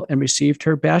Chapel Hill and received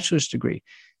her bachelor's degree.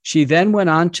 She then went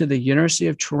on to the University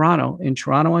of Toronto in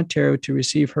Toronto, Ontario, to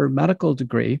receive her medical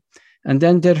degree, and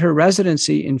then did her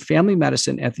residency in family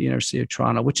medicine at the University of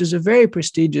Toronto, which is a very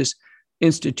prestigious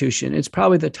institution. It's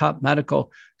probably the top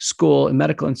medical school and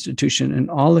medical institution in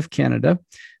all of Canada.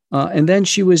 And then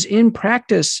she was in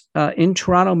practice in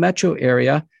Toronto metro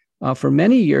area for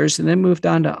many years, and then moved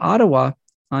on to Ottawa,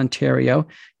 Ontario.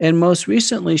 And most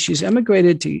recently, she's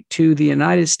emigrated to the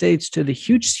United States, to the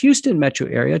Houston metro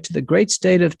area, to the great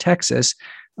state of Texas,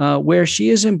 where she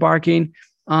is embarking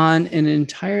on an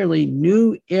entirely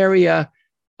new area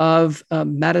of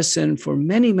medicine for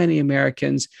many, many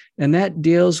Americans, and that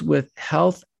deals with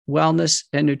health, wellness,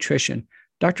 and nutrition.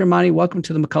 Dr. Amani, welcome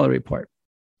to the McCullough Report.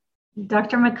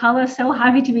 Dr. McCullough, so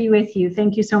happy to be with you.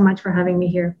 Thank you so much for having me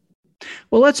here.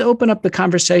 Well, let's open up the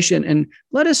conversation and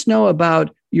let us know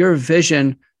about your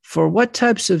vision for what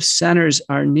types of centers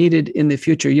are needed in the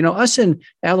future. You know, us in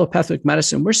allopathic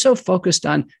medicine, we're so focused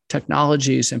on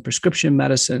technologies and prescription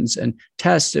medicines and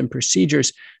tests and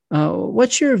procedures.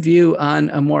 What's your view on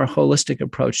a more holistic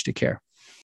approach to care?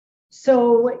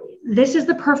 So this is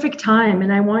the perfect time,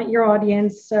 and I want your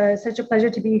audience, such a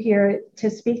pleasure to be here to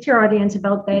speak to your audience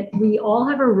about that. We all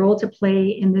have a role to play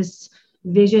in this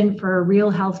vision for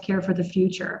real healthcare for the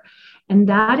future. And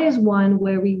that is one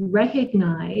where we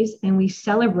recognize and we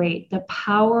celebrate the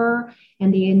power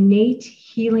and the innate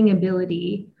healing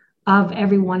ability of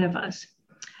every one of us.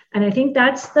 And I think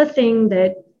that's the thing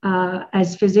that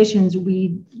as physicians,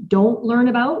 we don't learn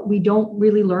about. We don't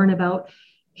really learn about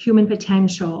human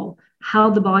potential,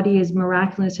 how the body is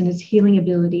miraculous in its healing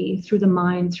ability through the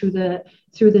mind, through the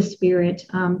spirit,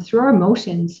 through our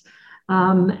emotions.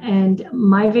 And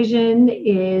my vision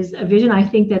is a vision I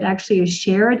think that actually is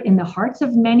shared in the hearts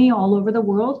of many all over the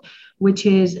world, which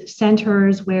is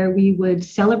centers where we would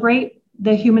celebrate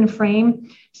the human frame,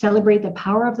 celebrate the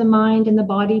power of the mind and the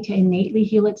body to innately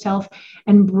heal itself,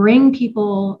 and bring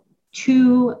people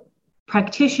to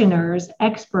practitioners,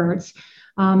 experts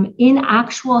in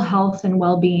actual health and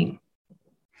well-being.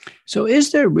 So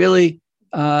is there really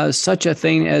such a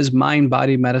thing as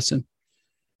mind-body medicine?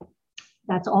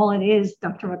 That's all it is,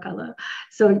 Dr. McCullough.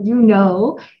 So you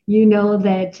know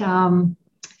that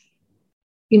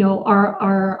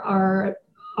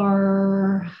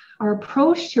our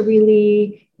approach to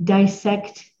really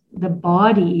dissect the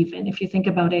body, even if you think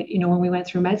about it, when we went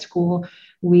through med school,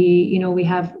 we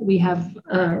have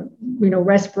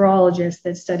respirologists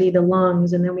that study the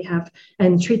lungs, and then we have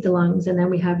and treat the lungs, and then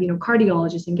we have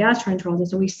cardiologists and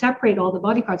gastroenterologists, and we separate all the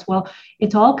body parts. Well,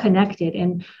 it's all connected,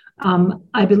 and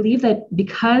I believe that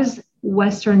because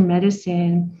Western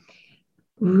medicine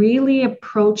really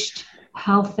approached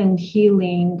health and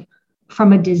healing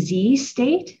from a disease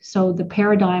state, so the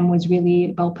paradigm was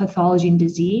really about pathology and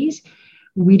disease,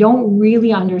 we don't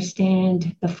really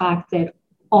understand the fact that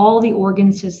all the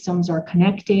organ systems are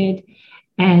connected,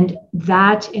 and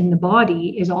that in the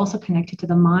body is also connected to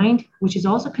the mind, which is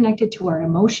also connected to our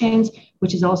emotions,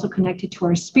 which is also connected to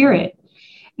our spirit.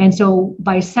 And so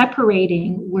by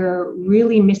separating, we're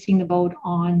really missing the boat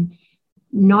on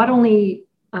not only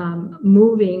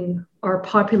moving our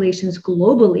populations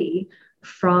globally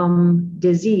from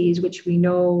disease, which we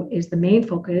know is the main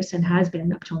focus and has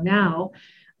been up till now,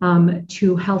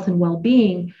 to health and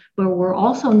well-being, but we're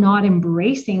also not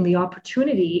embracing the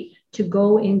opportunity to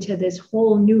go into this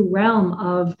whole new realm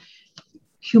of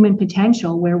human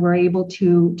potential where we're able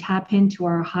to tap into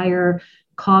our higher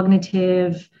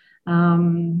cognitive,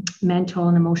 mental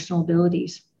and emotional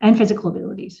abilities and physical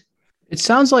abilities. It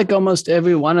sounds like almost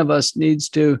every one of us needs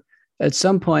to, at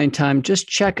some point in time, just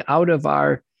check out of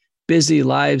our busy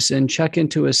lives and check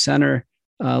into a center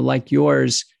like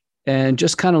yours and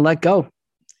just kind of let go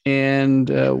and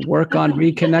work on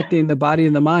reconnecting the body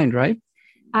and the mind, right?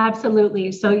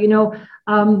 Absolutely. So,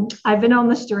 I've been on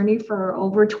this journey for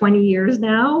over 20 years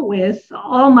now with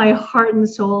all my heart and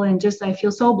soul. And just, I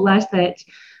feel so blessed that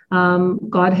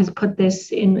God has put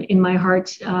this in my heart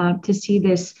to see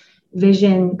this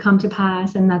vision come to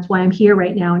pass. And that's why I'm here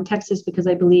right now in Texas, because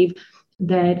I believe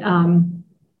that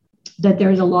that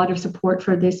there's a lot of support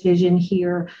for this vision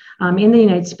here in the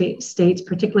United States,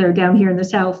 particularly down here in the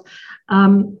South.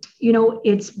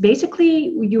 It's basically,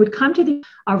 you would come to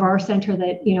our center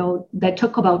that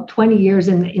took about 20 years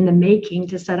in the making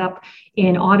to set up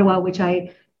in Ottawa, which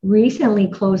I recently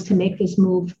closed to make this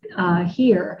move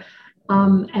here.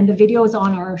 And the video is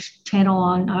on our channel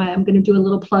I'm going to do a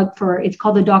little plug it's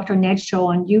called the Dr. Ned Show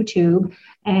on YouTube.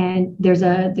 And there's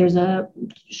a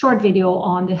short video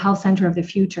on the Health Center of the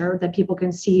Future that people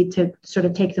can see to sort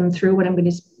of take them through what I'm going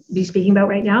to be speaking about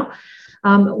right now.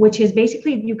 Which is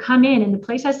basically you come in and the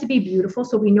place has to be beautiful.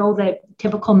 So we know that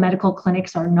typical medical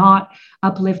clinics are not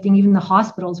uplifting, even the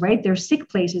hospitals, right? They're sick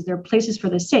places. They're places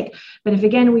for the sick. But if,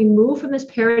 again, we move from this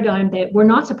paradigm that we're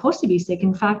not supposed to be sick,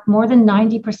 in fact, more than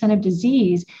 90% of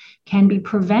disease can be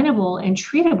preventable and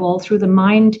treatable through the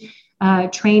mind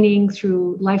training,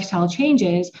 through lifestyle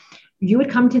changes. You would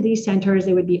come to these centers,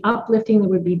 they would be uplifting, they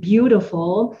would be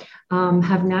beautiful,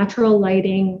 have natural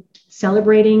lighting,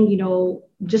 celebrating,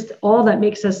 just all that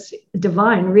makes us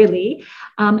divine, really.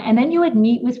 And then you would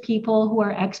meet with people who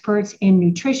are experts in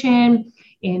nutrition,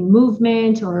 in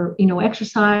movement or,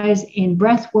 exercise, in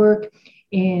breath work,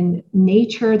 in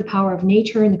nature, the power of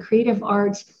nature, in the creative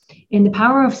arts, in the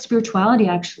power of spirituality,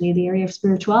 actually, the area of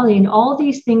spirituality. And all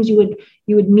these things you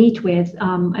would meet with.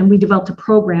 And we developed a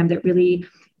program that really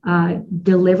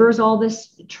delivers all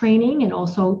this training and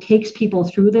also takes people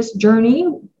through this journey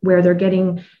where they're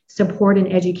getting support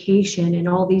and education in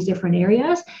all these different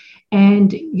areas.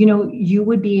 And, you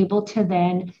would be able to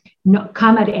then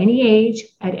come at any age,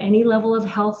 at any level of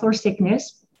health or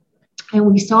sickness. And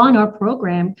we saw in our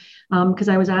program, because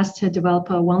I was asked to develop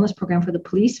a wellness program for the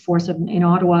police force in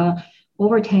Ottawa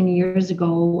over 10 years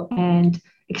ago, and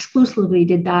exclusively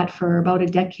did that for about a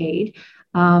decade.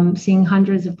 Seeing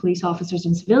hundreds of police officers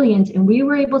and civilians, and we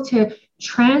were able to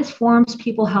transform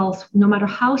people's health, no matter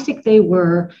how sick they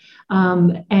were,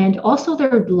 and also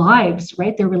their lives,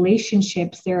 right? Their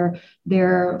relationships,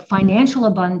 their financial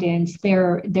abundance,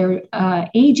 their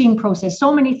aging process,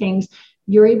 so many things.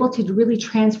 You're able to really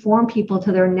transform people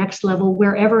to their next level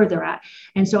wherever they're at.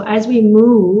 And so as we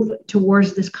move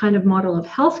towards this kind of model of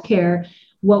healthcare,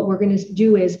 what we're going to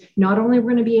do is not only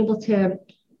we're going to be able to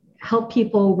help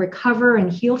people recover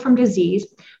and heal from disease,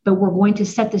 but we're going to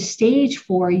set the stage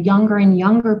for younger and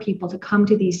younger people to come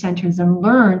to these centers and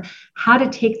learn how to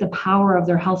take the power of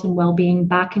their health and well-being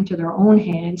back into their own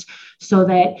hands so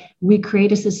that we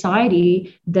create a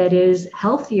society that is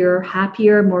healthier,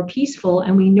 happier, more peaceful.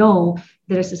 And we know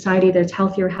that a society that's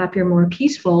healthier, happier, more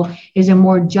peaceful is a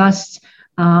more just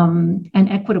and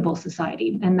equitable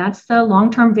society. And that's the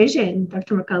long-term vision,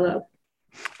 Dr. McCullough.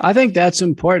 I think that's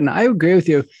important. I agree with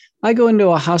you. I go into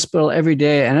a hospital every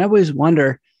day and I always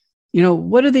wonder,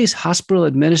 what are these hospital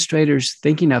administrators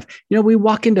thinking of? We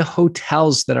walk into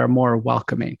hotels that are more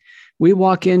welcoming. We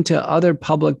walk into other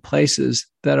public places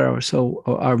that are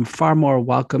far more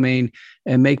welcoming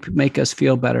and make us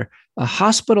feel better.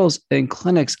 Hospitals and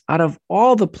clinics, out of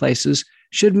all the places,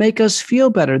 should make us feel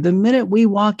better the minute we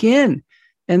walk in,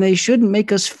 and they shouldn't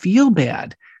make us feel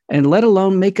bad, and let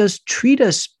alone make us treat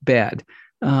us bad.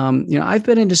 I've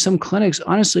been into some clinics,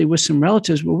 honestly, with some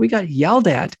relatives where we got yelled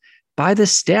at by the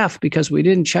staff because we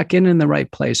didn't check in the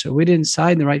right place or we didn't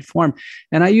sign the right form.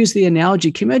 And I use the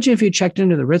analogy, can you imagine if you checked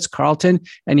into the Ritz-Carlton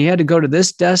and you had to go to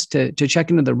this desk to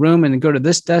check into the room and go to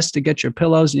this desk to get your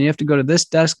pillows, and you have to go to this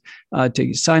desk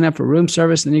to sign up for room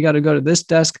service, and you got to go to this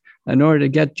desk in order to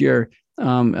get your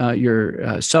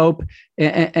soap,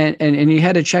 and you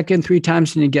had to check in 3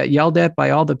 times and you get yelled at by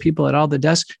all the people at all the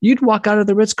desks, you'd walk out of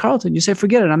the Ritz-Carlton. You say,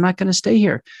 forget it, I'm not going to stay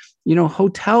here.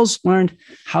 Hotels learned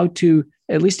how to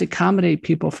at least accommodate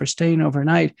people for staying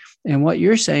overnight. And what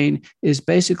you're saying is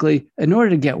basically, in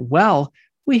order to get well,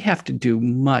 we have to do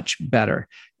much better.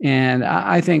 And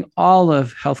I think all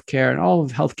of healthcare and all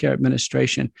of healthcare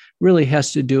administration really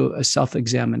has to do a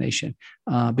self-examination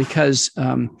because,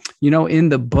 in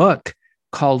the book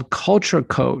called Culture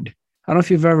Code, I don't know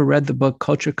if you've ever read the book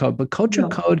Culture Code, but Culture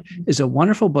Code is a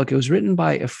wonderful book. It was written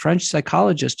by a French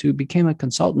psychologist who became a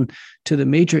consultant to the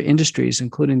major industries,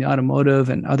 including the automotive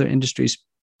and other industries.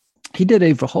 He did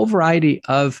a whole variety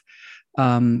of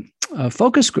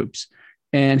focus groups,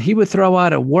 and he would throw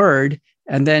out a word,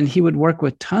 and then he would work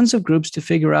with tons of groups to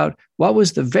figure out what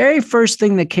was the very first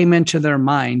thing that came into their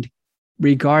mind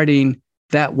regarding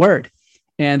that word.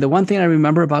 And the one thing I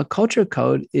remember about Culture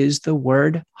Code is the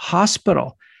word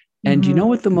hospital. And you know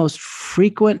what the most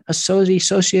frequent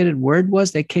associated word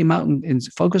was that came out in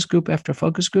focus group after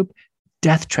focus group?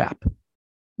 Death trap.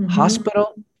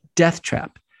 Hospital, death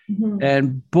trap.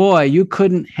 And boy, you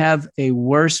couldn't have a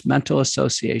worse mental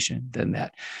association than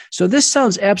that. So this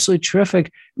sounds absolutely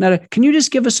terrific. Now, can you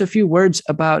just give us a few words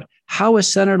about how a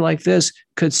center like this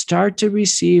could start to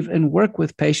receive and work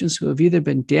with patients who have either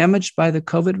been damaged by the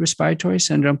COVID respiratory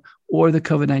syndrome or the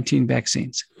COVID-19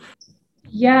 vaccines?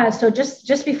 Yeah, so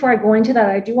just before I go into that,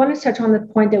 I do want to touch on the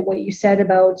point that what you said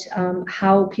about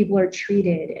how people are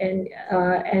treated,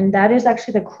 and that is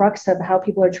actually the crux of how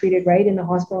people are treated, right, in the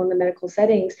hospital and the medical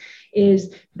settings.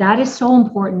 That is so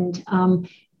important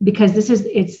because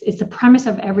it's the premise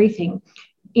of everything.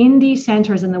 In these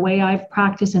centers, and the way I've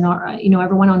practiced, and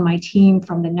everyone on my team,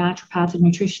 from the naturopaths and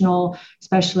nutritional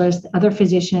specialists, other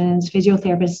physicians,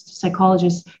 physiotherapists,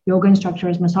 psychologists, yoga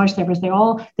instructors, massage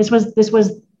therapists, this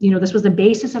was the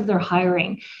basis of their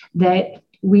hiring, that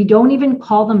we don't even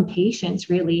call them patients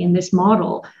really in this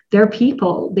model. They're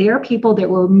people. They are people that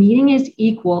we're meeting as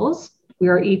equals. We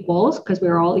are equals because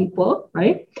we're all equal,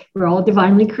 right? We're all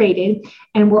divinely created.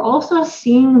 And we're also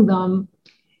seeing them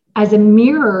as a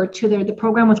mirror to the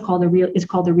program is called the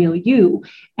Real You.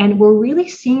 And we're really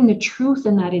seeing the truth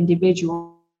in that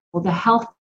individual, the health,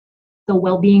 the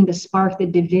well-being, the spark, the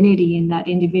divinity in that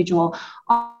individual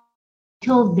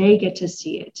until they get to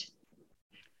see it.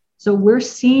 So we're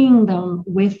seeing them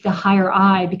with the higher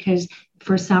eye because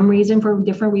for some reason, for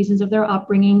different reasons of their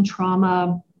upbringing,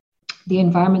 trauma, the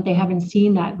environment, they haven't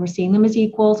seen that. We're seeing them as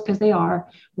equals because they are.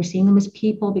 We're seeing them as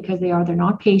people because they are. They're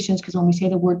not patients, because when we say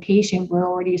the word patient, we're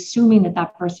already assuming that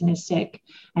that person is sick.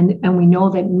 And we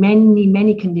know that many,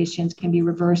 many conditions can be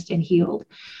reversed and healed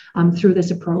through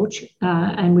this approach.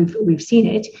 And we've seen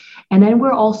it. And then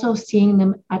we're also seeing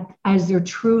them as their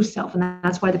true self. And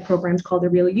that's why the program is called The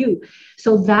Real You.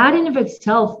 So that in of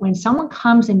itself, when someone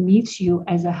comes and meets you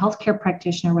as a healthcare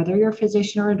practitioner, whether you're a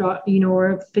physician or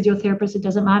a physiotherapist, it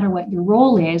doesn't matter what your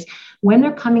role is, when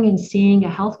they're coming and seeing a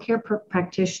healthcare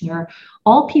practitioner,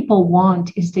 all people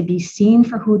want is to be seen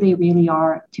for who they really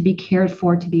are, to be cared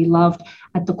for, to be loved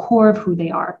at the core of who they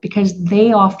are, because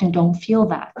they often don't feel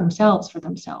that themselves for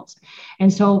themselves.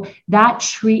 And so that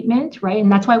treatment, right?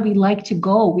 And that's why we love to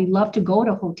go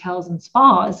to hotels and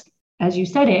spas, as you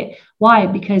said it. Why?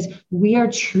 Because we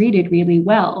are treated really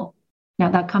well. Now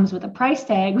that comes with a price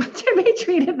tag to be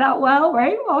treated that well,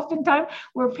 right? Oftentimes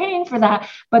we're paying for that.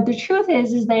 But the truth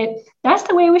is that that's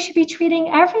the way we should be treating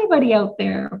everybody out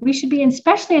there. We should be,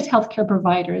 especially as healthcare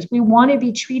providers, we want to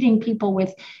be treating people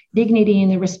with dignity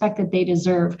and the respect that they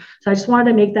deserve. So I just wanted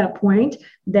to make that point,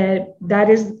 that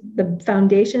is the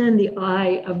foundation and the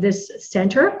eye of this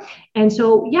center. And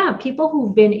so, yeah, people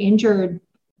who've been injured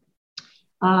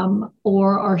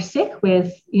or are sick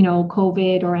with,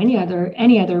 COVID or any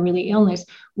other really illness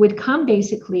would come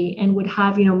basically and would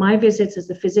have, my visits as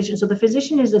the physician. So the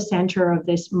physician is the center of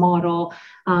this model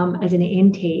as an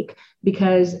intake,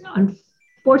 because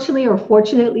unfortunately or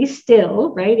fortunately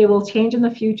still, right, it will change in the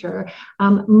future.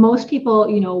 Most people,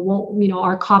 won't,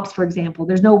 our cops, for example,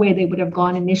 there's no way they would have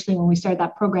gone initially when we started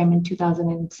that program in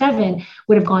 2007,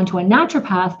 would have gone to a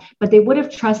naturopath, but they would have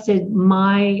trusted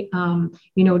my,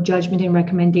 judgment and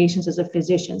recommendations as a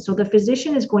physician. So the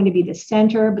physician is going to be the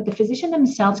center, but the physician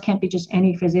themselves can't be just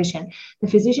any physician. The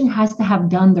physician has to have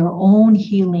done their own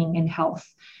healing and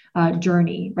health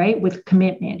journey, right, with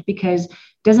commitment, because it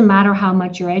doesn't matter how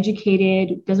much you're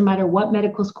educated, it doesn't matter what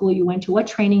medical school you went to, what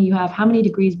training you have, how many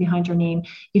degrees behind your name.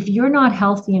 If you're not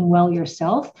healthy and well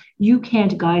yourself, you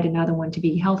can't guide another one to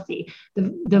be healthy.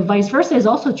 The vice versa is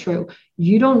also true.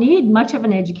 You don't need much of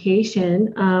an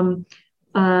education.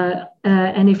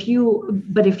 If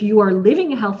you are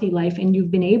living a healthy life and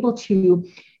you've been able to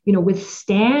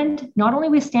not only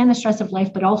withstand the stress of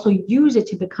life, but also use it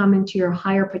to become into your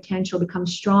higher potential, become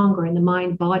stronger in the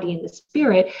mind, body, and the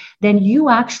spirit, then you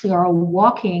actually are a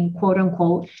walking, quote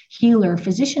unquote, healer,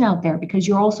 physician out there, because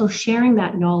you're also sharing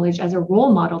that knowledge as a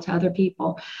role model to other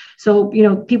people. So,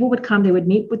 people would come, they would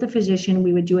meet with the physician.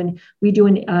 We do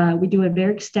a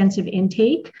very extensive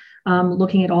intake,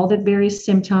 looking at all the various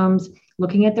symptoms,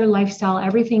 looking at their lifestyle,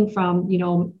 everything from,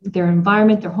 their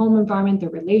environment, their home environment, their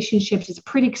relationships. It's a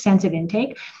pretty extensive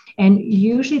intake. And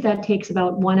usually that takes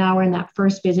about 1 hour in that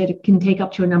first visit. It can take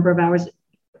up to a number of hours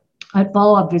at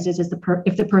follow-up visits if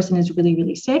the person is really,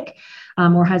 really sick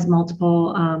or has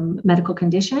multiple medical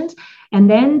conditions. And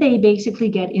then they basically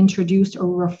get introduced or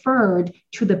referred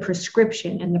to the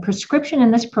prescription. And the prescription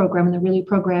in this program, in the Really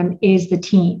program, is the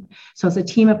team. So it's a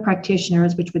team of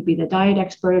practitioners, which would be the diet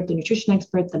expert, the nutrition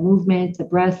expert, the movement, the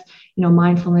breath,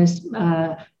 mindfulness,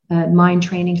 mind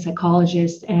training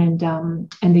psychologist, and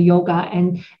the yoga,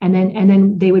 and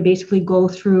then they would basically go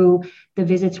through the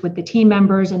visits with the team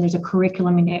members, and there's a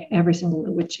curriculum in every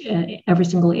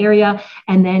single area,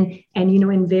 and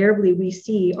invariably we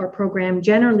see our program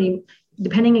generally,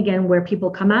 depending again where people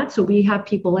come at. So we have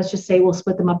people, let's just say we'll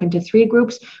split them up into 3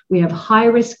 groups. We have high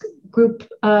risk group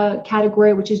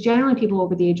category, which is generally people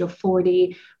over the age of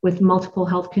 40 with multiple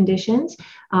health conditions.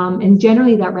 And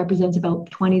generally that represents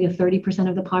about 20 to 30%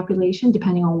 of the population,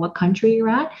 depending on what country you're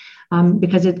at,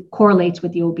 because it correlates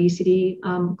with the obesity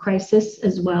crisis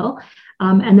as well.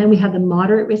 And then we have the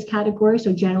moderate risk category.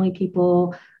 So generally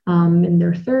people in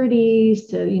their 30s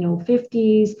to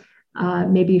 50s,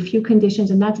 maybe a few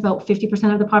conditions, and that's about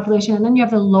 50% of the population. And then you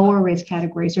have the lower risk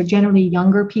category. So generally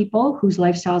younger people whose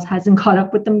lifestyles hasn't caught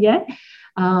up with them yet,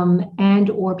 and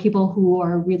or people who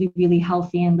are really, really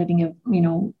healthy and living a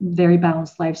very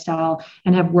balanced lifestyle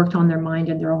and have worked on their mind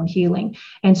and their own healing.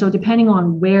 And so depending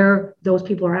on where those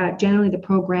people are at, generally the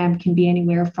program can be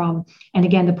anywhere from, and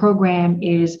again, the program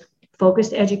is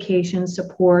focused education,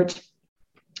 support,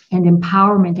 and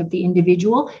empowerment of the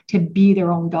individual to be their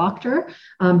own doctor,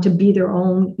 to be their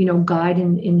own, guide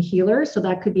and healer. So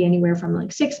that could be anywhere from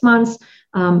like 6 months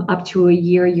up to a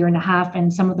year and a half.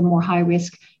 And some of the more high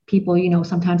risk people,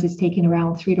 sometimes it's taken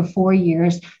around 3 to 4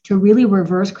 years to really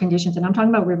reverse conditions. And I'm talking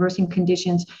about reversing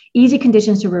conditions. Easy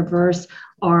conditions to reverse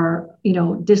are,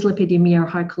 dyslipidemia or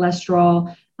high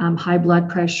cholesterol, high blood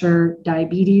pressure.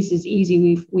 Diabetes is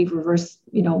easy. We've reversed,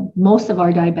 most of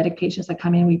our diabetic patients that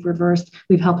come in,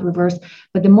 we've helped reverse.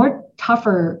 But the more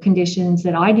tougher conditions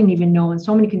that I didn't even know, and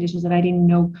so many conditions that I didn't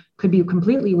know could be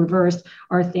completely reversed,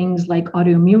 are things like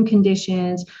autoimmune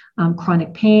conditions,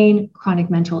 chronic pain, chronic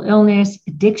mental illness,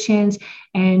 addictions.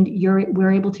 And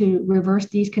we're able to reverse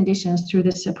these conditions through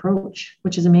this approach,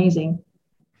 which is amazing.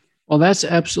 Well, that's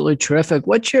absolutely terrific.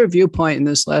 What's your viewpoint in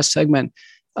this last segment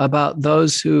about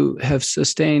those who have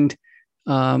sustained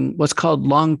what's called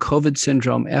long COVID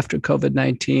syndrome after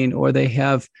COVID-19, or they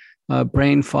have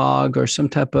brain fog or some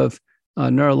type of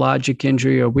neurologic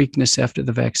injury or weakness after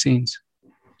the vaccines?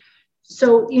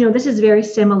 So, this is very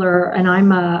similar, and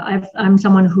I'm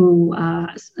someone who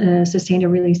sustained a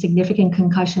really significant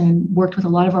concussion and worked with a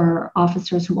lot of our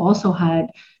officers who also had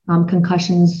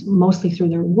concussions, mostly through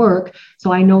their work.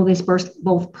 So I know this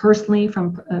both personally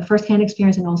from firsthand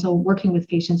experience and also working with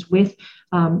patients with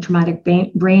traumatic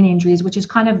brain injuries, which is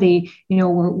kind of the,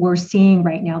 we're seeing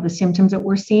right now, the symptoms that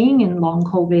we're seeing in long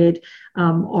COVID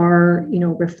are,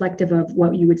 reflective of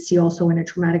what you would see also in a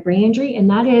traumatic brain injury. And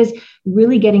that is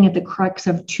really getting at the crux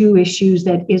of 2 issues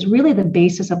that is really the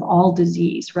basis of all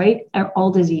disease, right?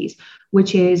 All disease,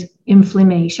 which is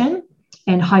inflammation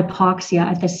and hypoxia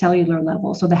at the cellular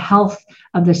level. So the health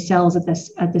of the cells at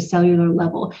the cellular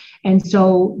level. And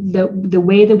so the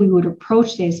way that we would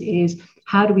approach this is,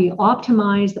 how do we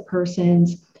optimize the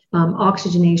person's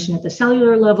oxygenation at the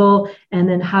cellular level? And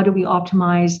then how do we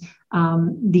optimize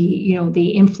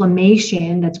the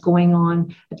inflammation that's going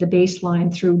on at the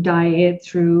baseline through diet,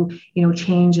 through,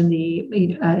 change in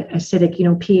the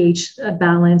acidic, pH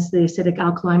balance, the acidic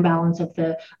alkaline balance of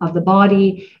the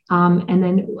body. And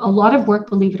then a lot of work,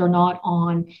 believe it or not,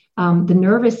 on the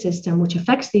nervous system, which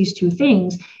affects these 2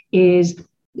 things, is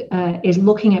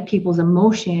looking at people's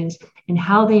emotions and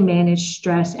how they manage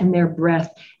stress and their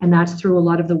breath. And that's through a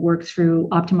lot of the work through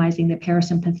optimizing the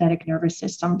parasympathetic nervous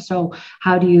system. So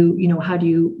how do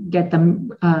you get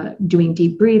them doing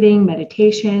deep breathing,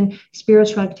 meditation,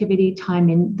 spiritual activity, time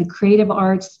in the creative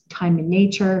arts, time in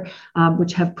nature,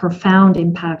 which have profound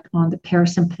impact on the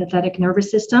parasympathetic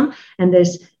nervous system and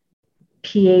this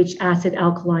pH acid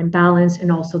alkaline balance,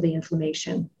 and also the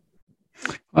inflammation.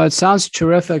 Well, it sounds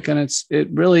terrific, and it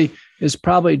really is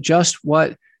probably just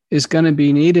what is going to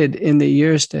be needed in the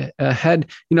years ahead.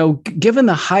 Given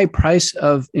the high price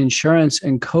of insurance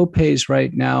and copays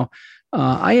right now,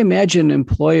 I imagine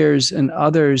employers and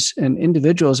others and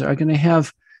individuals are going to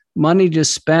have money to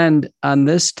spend on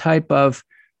this type of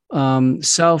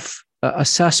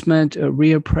self-assessment,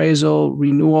 reappraisal,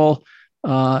 renewal,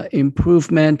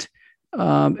 improvement,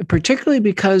 particularly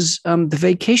because the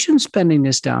vacation spending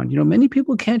is down. Many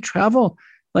people can't travel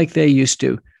like they used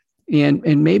to.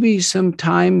 And maybe some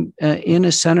time in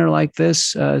a center like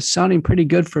this, sounding pretty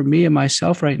good for me and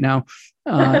myself right now.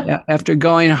 After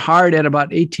going hard at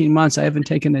about 18 months, I haven't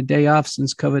taken a day off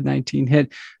since COVID-19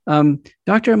 hit.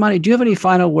 Dr. Amani, do you have any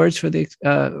final words for the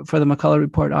McCullough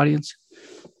Report audience?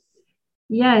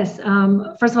 Yes.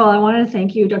 First of all, I wanted to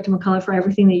thank you, Dr. McCullough, for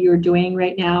everything that you're doing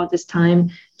right now at this time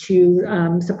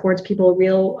to support people's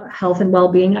real health and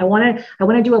well-being. I want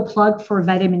to do a plug for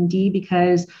vitamin D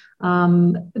because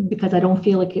I don't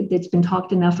feel like it's been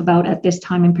talked enough about at this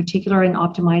time in particular, in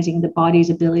optimizing the body's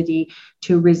ability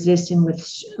to resist and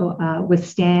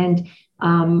withstand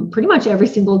pretty much every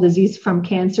single disease, from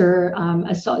cancer,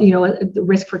 the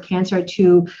risk for cancer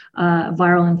to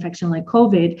viral infection like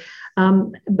COVID.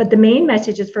 But the main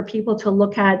message is for people to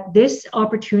look at this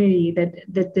opportunity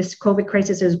that this COVID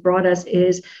crisis has brought us,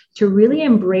 is to really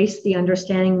embrace the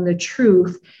understanding, the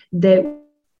truth that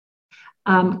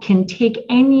can take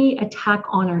any attack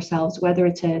on ourselves, whether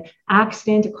it's an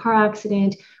accident, a car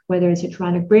accident, whether it's a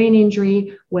traumatic brain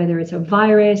injury, whether it's a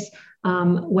virus,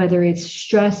 whether it's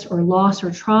stress or loss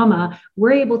or trauma.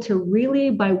 We're able to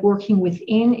really, by working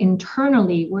within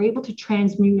internally, we're able to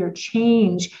transmute or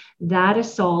change that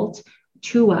assault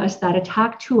to us, that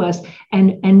attack to us,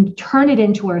 and turn it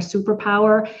into our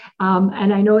superpower.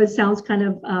 And I know it sounds kind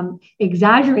of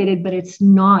exaggerated, but it's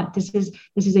not. This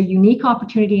is a unique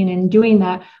opportunity, and in doing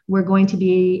that, we're going to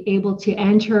be able to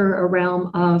enter a realm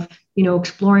of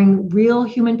exploring real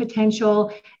human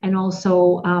potential, and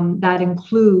also that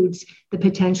includes the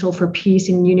potential for peace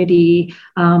and unity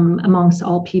amongst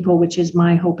all people, which is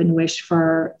my hope and wish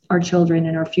for our children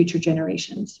and our future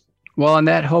generations. Well, on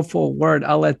that hopeful word,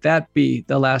 I'll let that be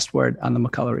the last word on the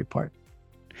McCullough Report.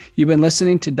 You've been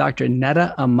listening to Dr.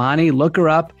 Neda Amani. Look her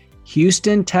up,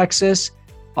 Houston, Texas,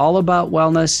 all about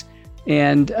wellness.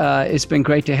 And it's been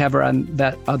great to have her on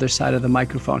that other side of the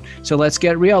microphone. So let's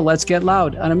get real, let's get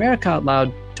loud on America Out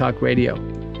Loud Talk Radio.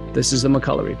 This is the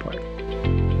McCullough Report.